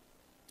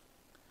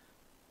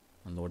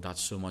 And Lord,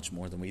 that's so much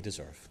more than we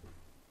deserve.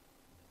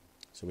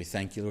 So we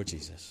thank you, Lord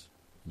Jesus,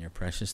 in your precious